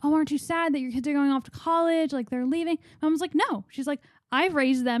 like, oh, aren't you sad that your kids are going off to college? Like, they're leaving. Mom was like, no. She's like, I've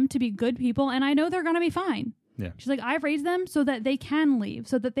raised them to be good people, and I know they're going to be fine. Yeah. She's like, I've raised them so that they can leave,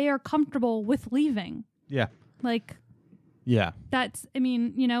 so that they are comfortable with leaving. Yeah. Like, yeah. that's, I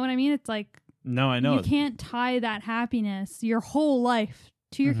mean, you know what I mean? It's like, no, I know. You can't tie that happiness your whole life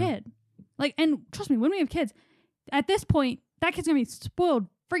to your kid. Like, and trust me, when we have kids, at this point, that kid's going to be spoiled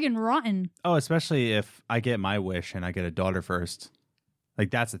friggin' rotten. Oh, especially if I get my wish and I get a daughter first.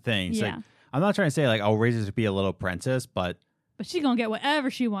 Like, that's the thing. It's like, I'm not trying to say, like, I'll raise her to be a little princess, but she's going to get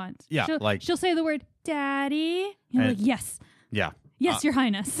whatever she wants. Yeah. She'll say the word, Daddy. You're like, yes. Yeah. Yes, Your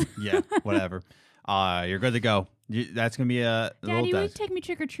Highness. Yeah, whatever. You're good to go. That's going to be a Daddy, little will you take me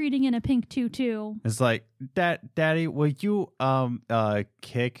trick-or-treating in a pink tutu? It's like, Daddy, will you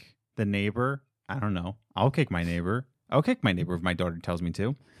kick the neighbor? I don't know. I'll kick my neighbor. I'll kick my neighbor if my daughter tells me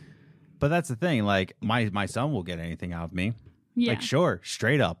to. But that's the thing. Like, my son will get anything out of me. Yeah. Like, sure,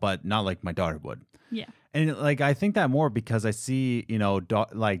 straight up, but not like my daughter would. Yeah. And, like, I think that more because I see,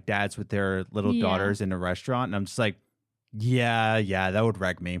 like, dads with their little daughters in a restaurant, and I'm just like, yeah, that would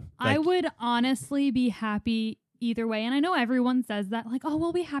wreck me. Like, I would honestly be happy either way. And I know everyone says that, like, oh,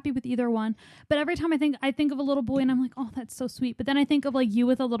 we'll be happy with either one. But every time I think of a little boy, and I'm like, oh, that's so sweet. But then I think of, like, you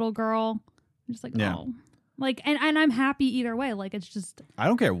with a little girl. I'm just like, oh. Like, and I'm happy either way. Like, it's just, I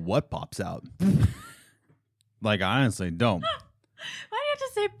don't care what pops out. Like, I honestly don't. Why do you have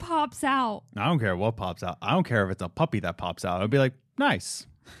to say pops out? I don't care what pops out. I don't care if it's a puppy that pops out. I'd be like, nice.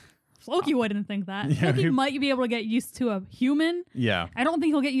 Loki wouldn't think that. Yeah, Loki might be able to get used to a human. Yeah. I don't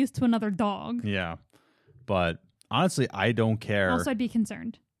think he'll get used to another dog. Yeah. But honestly, I don't care. Also, I'd be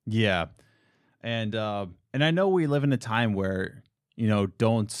concerned. Yeah. And I know we live in a time where,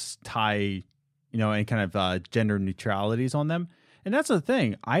 don't tie, any kind of gender neutralities on them. And that's the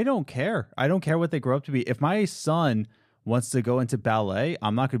thing. I don't care. I don't care what they grow up to be. If my son wants to go into ballet,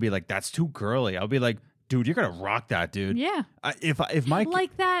 I'm not going to be like, that's too girly. I'll be like, dude, you're going to rock that, dude. Yeah. If my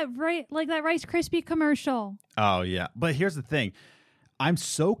like that Rice Krispie commercial. Oh, yeah. But here's the thing. I'm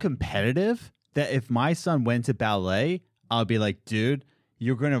so competitive that if my son went to ballet, I'll be like, dude,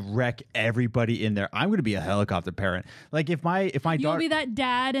 you're going to wreck everybody in there. I'm going to be a helicopter parent. Like, if my You'll daughter... be that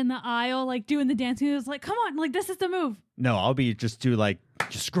dad in the aisle, like, doing the dance moves, like, come on, like, this is the move. No, I'll be just you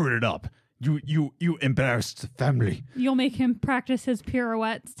screwed it up. You embarrassed the family. You'll make him practice his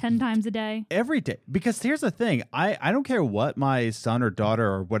pirouettes 10 times a day. Every day. Because here's the thing. I don't care what my son or daughter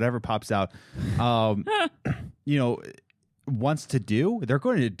or whatever pops out, wants to do. They're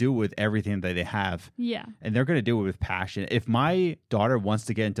going to do with everything that they have. Yeah. And they're going to do it with passion. If my daughter wants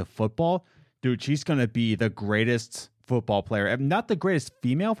to get into football, dude, she's going to be the greatest football player. Not the greatest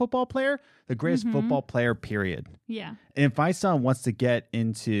female football player, the greatest football player, period. Yeah. And if my son wants to get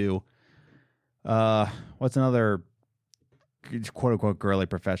into... what's another quote unquote girly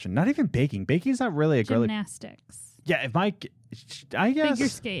profession? Not even baking. Baking's not really a girly. Gymnastics. Yeah, I guess figure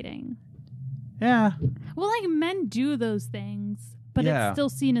skating. Yeah. Well, like, men do those things, but Yeah. it's still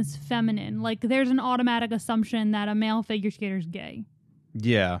seen as feminine. Like, there's an automatic assumption that a male figure skater is gay.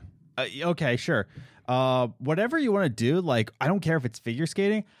 Yeah. Okay, sure. Whatever you want to do, like, I don't care if it's figure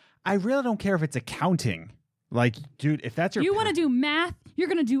skating. I really don't care if it's accounting. Like, dude, if that's your You want to do math, you're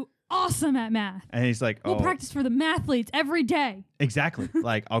going to do awesome at math. And he's like, We'll practice for the mathletes every day. Exactly.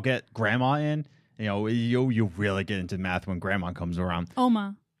 Like, I'll get grandma in. You know, you really get into math when grandma comes around.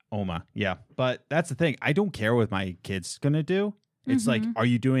 Oma, yeah. But that's the thing. I don't care what my kid's going to do. It's like, are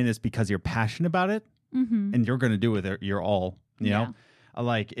you doing this because you're passionate about it? Mm-hmm. And you're going to do with it your all, you know?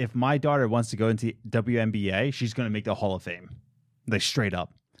 Like, if my daughter wants to go into WNBA, she's going to make the Hall of Fame. Like, straight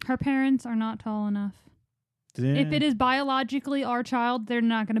up. Her parents are not tall enough. If it is biologically our child, they're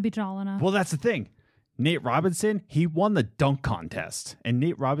not going to be tall enough. Well, that's the thing. Nate Robinson, he won the dunk contest. And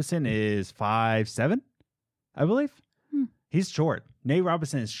Nate Robinson is 5'7", I believe. He's short. Nate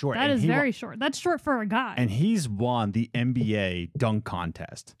Robinson is short. That is very short. That's short for a guy. And he's won the NBA dunk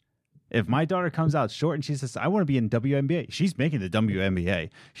contest. If my daughter comes out short and she says, I want to be in WNBA, she's making the WNBA.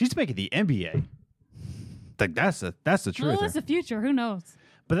 She's making the NBA. Like, that's the truth. Well, that's the future. Who knows?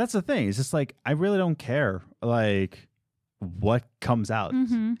 But that's the thing. It's just like, I really don't care, like, what comes out.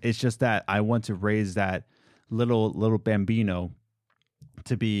 It's just that I want to raise that little bambino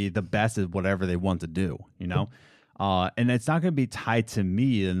to be the best at whatever they want to do, you know? And it's not going to be tied to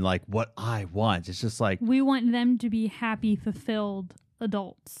me and, like, what I want. It's just like... We want them to be happy, fulfilled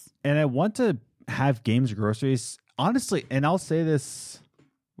adults. And I want to have games or groceries. Honestly, and I'll say this...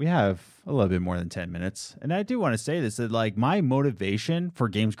 We have a little bit more than 10 minutes. And I do want to say this, that like my motivation for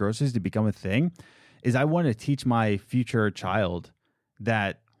games groceries to become a thing is I want to teach my future child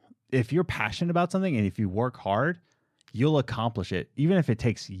that if you're passionate about something and if you work hard, you'll accomplish it, even if it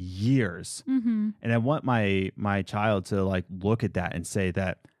takes years. And I want my child to like look at that and say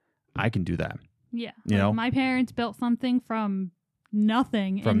that I can do that. Yeah. You know, my parents built something from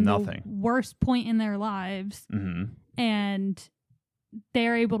nothing. The worst point in their lives. And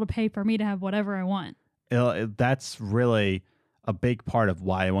they're able to pay for me to have whatever I want. That's really a big part of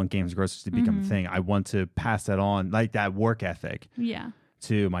why I want games groceries to become a thing. I want to pass that on, like that work ethic.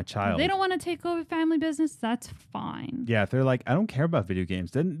 To my child. If they don't want to take over family business, that's fine. Yeah, if they're like, I don't care about video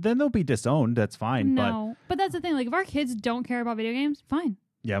games, then they'll be disowned. That's fine. No, but that's the thing. Like, if our kids don't care about video games, fine.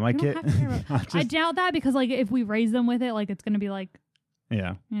 Yeah, my kid. I doubt that because, like, if we raise them with it, like, it's going to be like,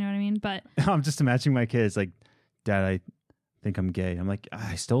 yeah, you know what I mean. But I'm just imagining my kids like, Dad, I think I'm gay. I'm like,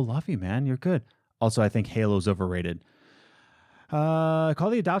 I still love you, man. You're good. Also, I think Halo's overrated. Call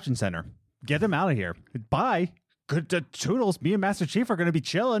the adoption center. Get them out of here. Bye. Good Toodles. Me and Master Chief are going to be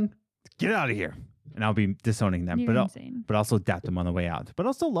chilling. Get out of here. And I'll be disowning them. You're insane. But also adapt them on the way out. But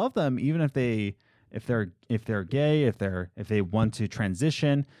I'll still love them, even if they're gay, if they want to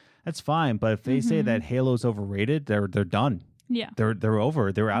transition. That's fine. But if they say that Halo's overrated, they're done. Yeah. They're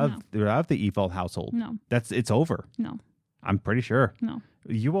over. They're out of the Evolve household. No. It's over. No. I'm pretty sure. No.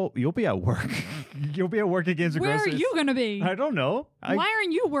 You'll be at work. You'll be at work at Games of Groceries. Where are you going to be? I don't know. Why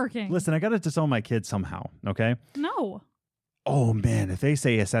aren't you working? Listen, I got to disown my kids somehow, okay? No. Oh, man. If they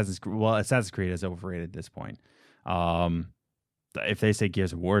say Assassin's Creed is overrated at this point. If they say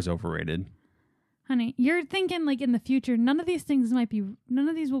Gears of War is overrated. Honey, you're thinking like in the future, none of these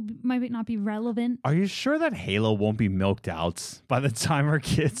might not be relevant. Are you sure that Halo won't be milked out by the time our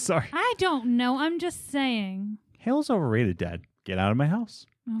kids are? I don't know. I'm just saying. Halo's overrated, Dad. Get out of my house.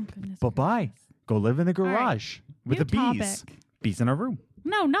 Oh, goodness. Bye-bye. Go live in the garage with the bees. Topic. Bees in our room.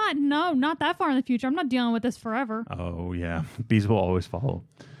 No, not that far in the future. I'm not dealing with this forever. Oh, yeah. Bees will always follow.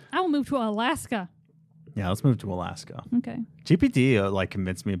 I will move to Alaska. Yeah, let's move to Alaska. Okay. GPT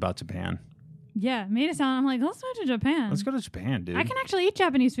convinced me about Japan. Yeah, made it sound. I'm like, let's move to Japan. Let's go to Japan, dude. I can actually eat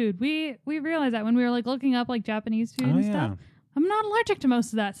Japanese food. We realized that when we were like looking up like Japanese food and stuff. I'm not allergic to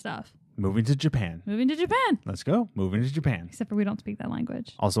most of that stuff. Moving to Japan. Let's go. Moving to Japan. Except for we don't speak that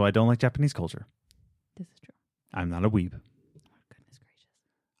language. Also, I don't like Japanese culture. This is true. I'm not a weeb. Oh, goodness gracious.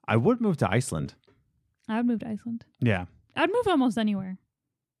 I would move to Iceland. I would move to Iceland. Yeah. I'd move almost anywhere.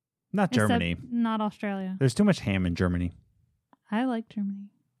 Not Germany. Except not Australia. There's too much ham in Germany. I like Germany.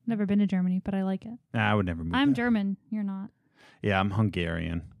 Never been to Germany, but I like it. Nah, I would never move I'm there. German. You're not. Yeah, I'm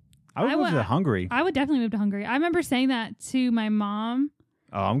Hungarian. I would move to Hungary. I would definitely move to Hungary. I remember saying that to my mom.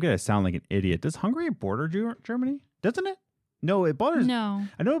 Oh, I'm going to sound like an idiot. Does Hungary border Germany? Doesn't it? No, it borders. No.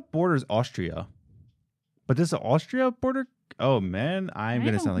 I know it borders Austria. But does Austria border? Oh, man. I'm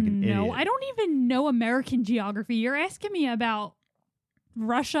going to sound like an idiot. No, I don't even know American geography. You're asking me about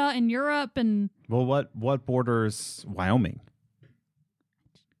Russia and Europe and... Well, what borders Wyoming?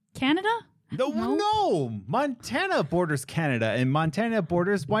 Canada? No. Montana borders Canada and Montana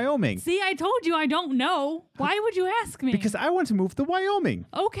borders Wyoming. See, I told you I don't know. Why would you ask me? Because I want to move to Wyoming.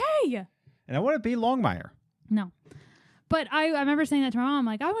 Okay. And I want to be Longmire. No. But I remember saying that to my mom,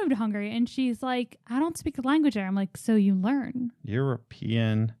 like, I moved to Hungary. And she's like, I don't speak the language there. I'm like, so you learn.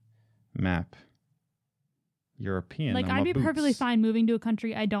 European map. European. Like, on I'd my be boots. perfectly fine moving to a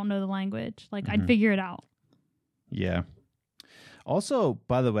country I don't know the language. Like, Mhm. I'd figure it out. Yeah. Also,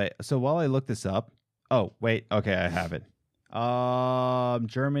 by the way, so while I look this up, oh, wait, okay, I have it.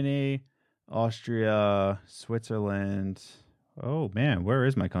 Germany, Austria, Switzerland. Oh, man, where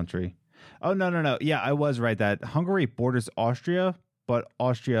is my country? Oh, no. Yeah, I was right that Hungary borders Austria, but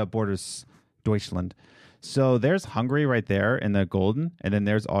Austria borders Deutschland. So there's Hungary right there in the golden, and then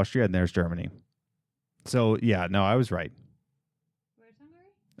there's Austria, and there's Germany. So, yeah, no, I was right. Where's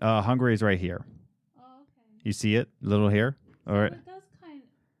Hungary? Hungary is right here. Oh, okay. You see it? A little here? All right. It does kind of.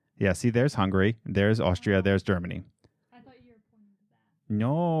 Yeah, see, there's Hungary, there's Austria, there's Germany. I thought you were pointing to that.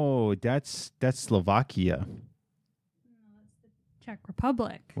 No, that's Slovakia. No, that's the Czech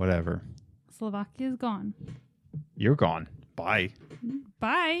Republic. Whatever. Slovakia is gone. You're gone. Bye.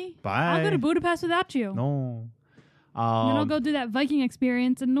 Bye. Bye. I'll go to Budapest without you. No. And then I'll go do that Viking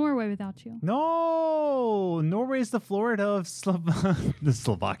experience in Norway without you. No. Norway is the Florida of the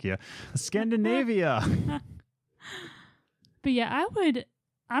Slovakia. Scandinavia. But yeah,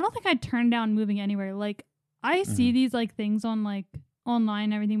 I don't think I'd turn down moving anywhere. Like, I see these like things on like online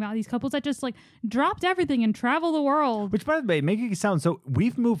and everything about these couples that just like dropped everything and travel the world. Which, by the way, making it sound so,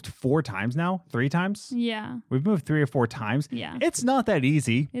 we've moved 4 times now, 3 times. Yeah. We've moved 3 or 4 times. Yeah. It's not that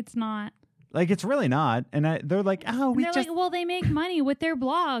easy. It's not. Like, it's really not. And they're like, oh, And we they're just. like, well, they make money with their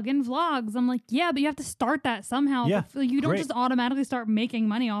blog and vlogs. I'm like, yeah, but you have to start that somehow. Yeah, You don't great. just automatically start making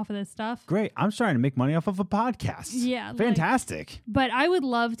money off of this stuff. Great. I'm starting to make money off of a podcast. Yeah, like- Fantastic. But I would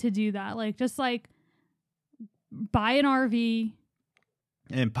love to do that. Like, just like buy an RV,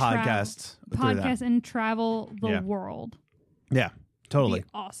 And podcast. through that. podcast, and travel the Yeah. world. Yeah, totally. Be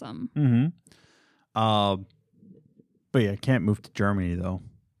awesome. Mm-hmm. But yeah, can't move to Germany though.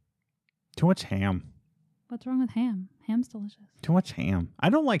 Too much ham. What's wrong with ham? Ham's delicious. Too much ham. I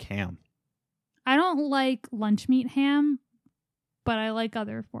don't like ham. I don't like lunch meat ham, but I like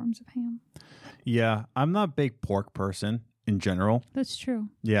other forms of ham. Yeah, I'm not a big pork person in general. That's true.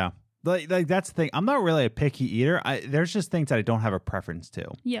 Yeah. Like that's the thing. I'm not really a picky eater. There's just things that I don't have a preference to.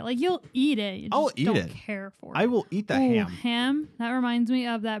 Yeah, like you'll eat it. You I'll just eat don't it. care for it. I will eat the Ooh, ham. Ham. That reminds me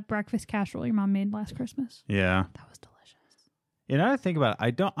of that breakfast casserole your mom made last Christmas. Yeah. That was delicious. You know, I think about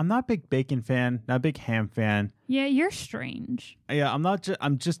it. I'm not a big bacon fan, not a big ham fan. Yeah, you're strange. Yeah,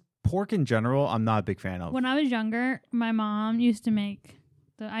 I'm just pork in general, I'm not a big fan of. When I was younger, my mom used to make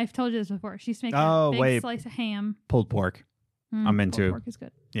I've told you this before. She used to make Oh, a big wait. slice of ham. Pulled pork. I'm pulled into. pork is good.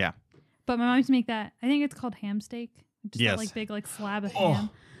 Yeah. But my mom used to make that. I think it's called ham steak. Just Yes. that like big like slab of Oh, ham.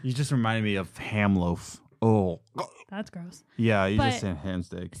 you just reminded me of ham loaf. Oh. That's gross. Yeah, you But- just said ham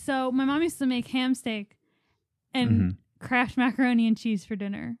steak. So my mom used to make ham steak and Mhm. Kraft macaroni and cheese for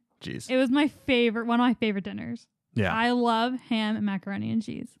dinner. Jeez. It was one of my favorite dinners. Yeah. I love ham and macaroni and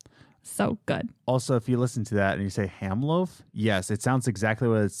cheese. So good. Also, if you listen to that and you say ham loaf, yes, it sounds exactly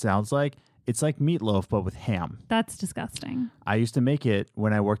what it sounds like. It's like meatloaf, but with ham. That's disgusting. I used to make it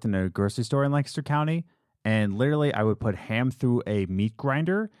when I worked in a grocery store in Lancaster County, and literally I would put ham through a meat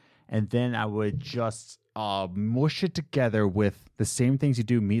grinder, and then I would just mush it together with the same things you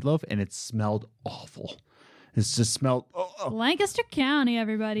do meatloaf, and it smelled awful. It just smelled. Lancaster County,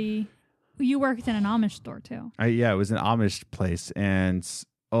 everybody. You worked in an Amish store too. Yeah, it was an Amish place, and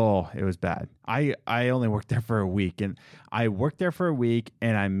it was bad. I only worked there for a week, and I worked there for a week,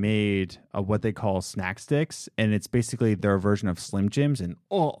 and I made what they call snack sticks, and it's basically their version of Slim Jims, and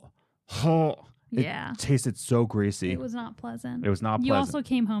it Yeah. tasted so greasy. It was not pleasant. It was not You pleasant. also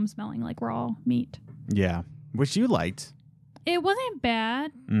came home smelling like raw meat. Yeah, which you liked. It wasn't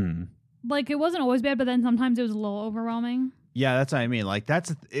bad. Mm. Like, it wasn't always bad, but then sometimes it was a little overwhelming. Yeah, that's what I mean. Like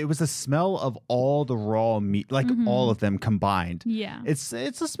it was the smell of all the raw meat, like Mhm. all of them combined. Yeah. It's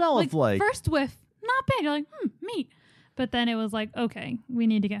a smell of like first whiff, not bad. You're like, meat. But then it was like, okay, we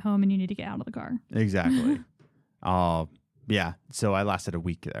need to get home and you need to get out of the car. exactly. Yeah. So I lasted a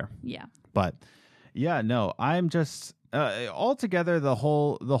week there. Yeah. But yeah, no, I'm just altogether the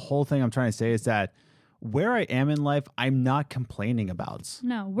whole thing I'm trying to say is that where I am in life, I'm not complaining about.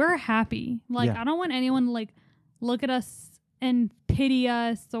 No, we're happy. Like, Yeah. I don't want anyone to like look at us and pity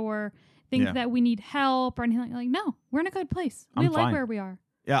us or think Yeah. that we need help or anything like. No, we're in a good place. We I'm like fine. where we are.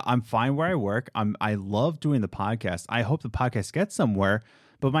 Yeah, I'm fine where I work. I love doing the podcast. I hope the podcast gets somewhere,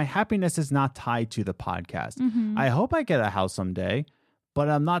 but my happiness is not tied to the podcast. Mhm. I hope I get a house someday, but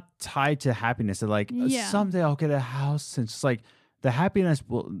I'm not tied to happiness. Like Yeah. someday I'll get a house, and it's like the happiness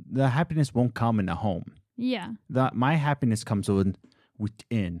won't come in a home. Yeah. My happiness comes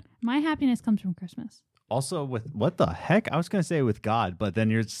within. My happiness comes from Christmas. Also, with what the heck? I was gonna say with God, but then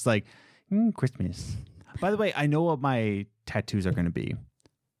you're just like Christmas. By the way, I know what my tattoos are gonna be.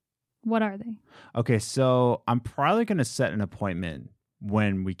 What are they? Okay, so I'm probably gonna set an appointment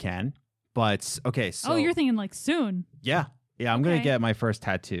when we can. But okay, so Oh, you're thinking like soon. yeah, I'm gonna Okay. get my first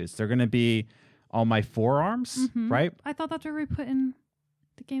tattoos. They're gonna be on my forearms, Mhm. right? I thought that's where we put in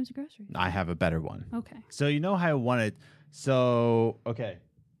the games and groceries. I have a better one. Okay. So you know how I wanted. So okay,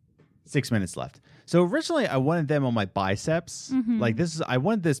 6 minutes left. So originally I wanted them on my biceps. Mhm. Like I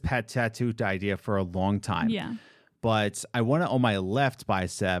wanted this pet tattoo idea for a long time. Yeah. But I want it on my left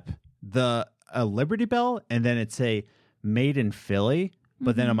bicep, a Liberty Bell, and then it's a made in Philly.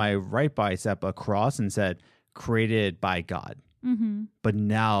 But then on my right bicep, a cross and said created by God. Mm-hmm. But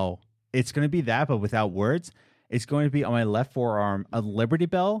now it's going to be that, but without words. It's going to be on my left forearm, a Liberty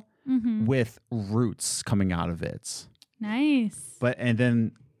Bell Mm-hmm. with roots coming out of it. Nice. And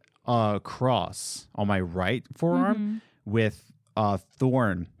then a cross on my right forearm Mhm. with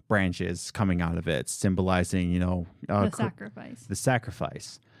thorn branches coming out of it, symbolizing, The sacrifice. the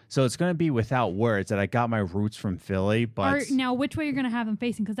sacrifice. So it's going to be without words that I got my roots from Philly, but Now, which way you're going to have them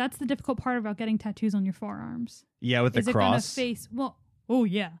facing? Because that's the difficult part about getting tattoos on your forearms. yeah, with Is the it going to cross. face? Well, oh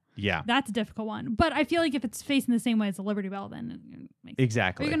yeah, Yeah, that's a difficult one. But I feel like if it's facing the same way as the Liberty Bell, then it makes sense. Are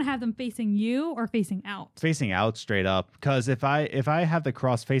exactly. you going to have them facing you or facing out? Facing out straight up, because if I have the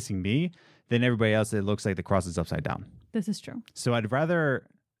cross facing me, then everybody else, it looks like the cross is upside down. This is true. So I'd rather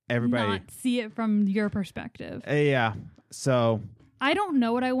everybody. Not see it from your perspective. Yeah. So I don't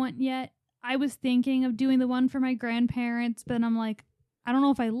know what I want yet. I was thinking of doing the one for my grandparents, but I'm like, I don't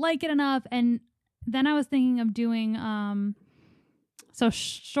know if I like it enough. And then I was thinking of doing,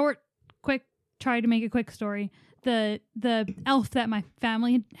 try to make a quick story. The elf that my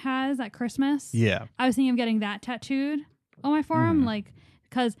family has at Christmas. yeah, I was thinking of getting that tattooed on my forearm,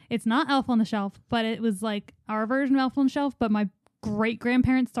 because it's not Elf on the Shelf, but it was like our version of Elf on the Shelf, but my great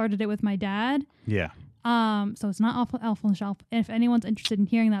grandparents started it with my dad. yeah. So it's not Elf on the Shelf. And if anyone's interested in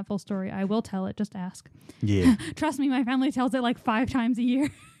hearing that full story, I will tell it. Just ask. Yeah. Trust me, my family tells it like 5 times a year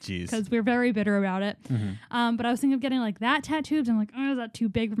Jeez. because we're very bitter about it. Mhm. But I was thinking of getting like that tattooed. I'm like, oh, is that too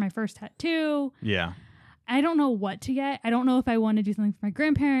big for my first tattoo? Yeah. I don't know what to get. I don't know if I want to do something for my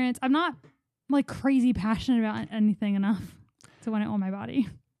grandparents. I'm not like crazy passionate about anything enough to want it on my body.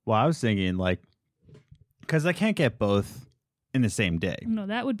 Well, I was thinking because I can't get both in the same day. No,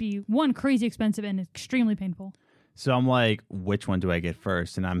 that would be one, crazy expensive and extremely painful. So I'm like, which one do I get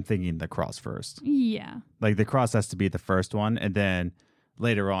first? And I'm thinking the cross first. Yeah. Like the cross has to be the first one, and then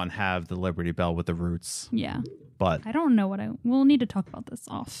later on have the Liberty Bell with the roots. Yeah. But I don't know we'll need to talk about this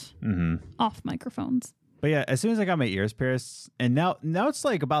off microphones. But yeah, as soon as I got my ears pierced, and now it's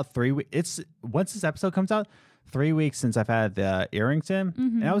like about 3 weeks. It's once this episode comes out, 3 weeks since I've had the earrings in.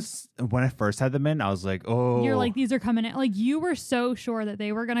 And I was when I first had them in, I was like, oh, You're like, these are coming in. Like, you were so sure that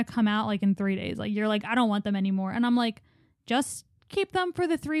they were going to come out like in 3 days. Like, you're like, I don't want them anymore. And I'm like, just keep them for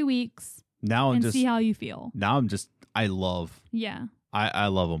the 3 weeks now and see how you feel. I love. Yeah. I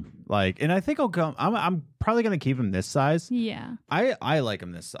love them. Like, and I think I'll come. I'm probably gonna keep them this size. Yeah. I like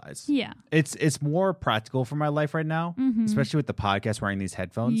them this size. Yeah. It's more practical for my life right now, especially with the podcast wearing these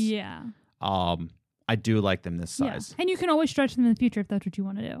headphones. Yeah. I do like them this Yeah. size. And you can always stretch them in the future if that's what you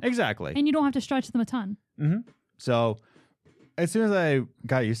want to do. Exactly. And you don't have to stretch them a ton. So as soon as I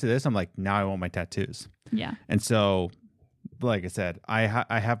got used to this, I'm like, now I want my tattoos. Yeah. And so, like I said, I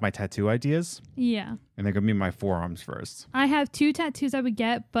have my tattoo ideas, Yeah. and they're gonna be my forearms first. I have 2 tattoos I would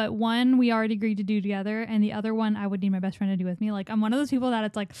get, but one we already agreed to do together, and the other one I would need my best friend to do with me. Like, I'm one of those people that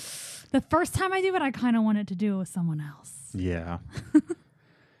it's like, the first time I do it, I kind of want it to do it with someone else. Yeah.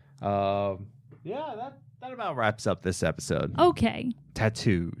 Yeah, that about wraps up this episode. Okay.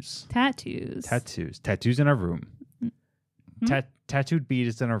 Tattoos. Tattoos in our room. Tattooed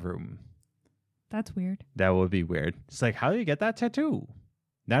beads in our room. That's weird. That would be weird. It's like, how do you get that tattoo?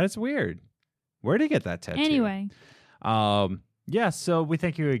 That is weird. Where did you get that tattoo? Anyway. Yeah, so we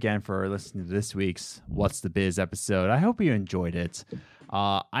thank you again for listening to this week's What's the Biz episode. I hope you enjoyed it.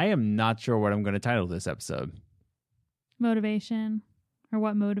 I am not sure what I'm going to title this episode. Motivation, or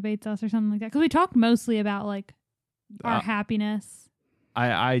what motivates us, or something like that. Because we talked mostly about like our happiness.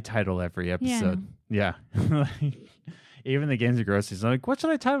 I title every episode. Yeah. Even the games and groceries. I'm like, what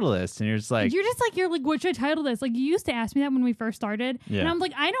should I title this? And you're like, what should I title this? Like, you used to ask me that when we first started. Yeah. And I'm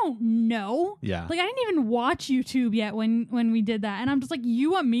like, I don't know. yeah. Like, I didn't even watch YouTube yet when we did that. And I'm just like,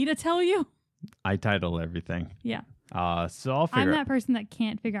 you want me to tell you? I title everything. Yeah. So I'll figure I'm that person that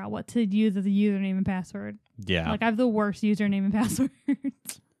can't figure out what to use as a username and password. Yeah. Like, I have the worst username and password.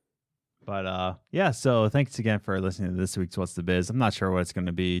 But yeah, so thanks again for listening to this week's What's the Biz. I'm not sure what it's going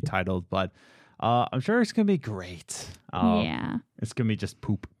to be titled, but I'm sure it's gonna be great. Yeah. It's gonna be just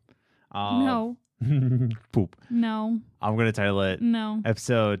poop. No. Poop. No. I'm gonna title it No.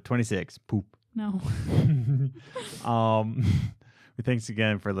 episode 26. Poop. No. Thanks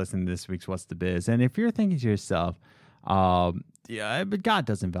again for listening to this week's What's the Biz. And if you're thinking to yourself, yeah, but God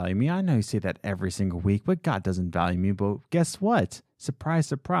doesn't value me. I know you say that every single week, but God doesn't value me. But guess what? Surprise,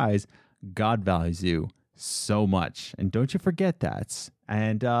 surprise. God values you so much. And don't you forget that.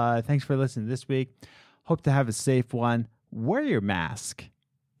 And thanks for listening this week. Hope to have a safe one. Wear your mask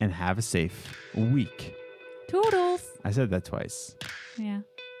and have a safe week. Toodles. I said that twice. Yeah.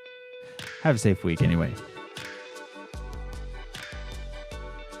 Have a safe week anyway.